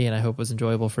enjoyable for me, and I hope it was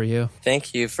enjoyable for you.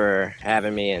 Thank you for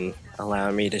having me and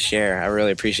allowing me to share. I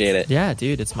really appreciate it. Yeah,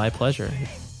 dude, it's my pleasure.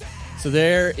 So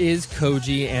there is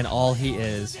Koji and all he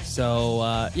is. So,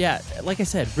 like I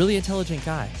said, really intelligent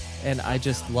guy. And I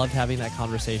just loved having that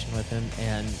conversation with him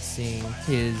and seeing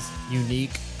his unique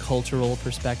cultural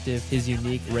perspective, his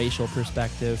unique racial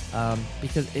perspective,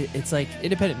 because it's like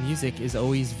independent music is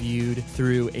always viewed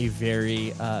through a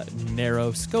very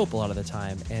narrow scope a lot of the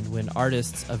time. And when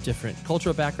artists of different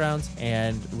cultural backgrounds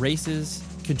and races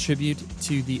contribute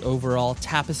to the overall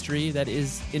tapestry that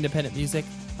is independent music,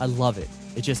 I love it.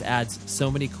 It just adds so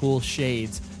many cool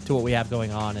shades to what we have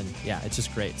going on, and yeah, it's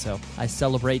just great. So I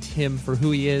celebrate him for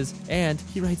who he is, and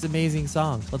he writes amazing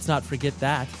songs. Let's not forget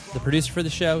that. The producer for the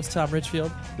show is Tom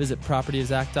Richfield. Visit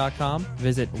propertyofzach.com.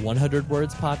 Visit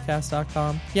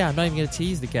 100wordspodcast.com. Yeah, I'm not even going to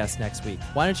tease the guest next week.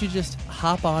 Why don't you just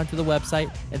hop on to the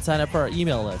website and sign up for our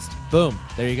email list? Boom,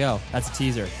 there you go. That's a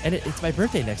teaser. And it's my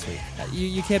birthday next week.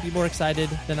 You can't be more excited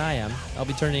than I am. I'll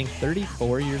be turning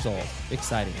 34 years old.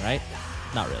 Exciting, right?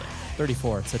 Not really.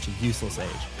 34, it's such a useless age.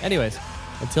 Anyways,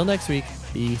 until next week,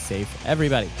 be safe,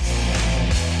 everybody.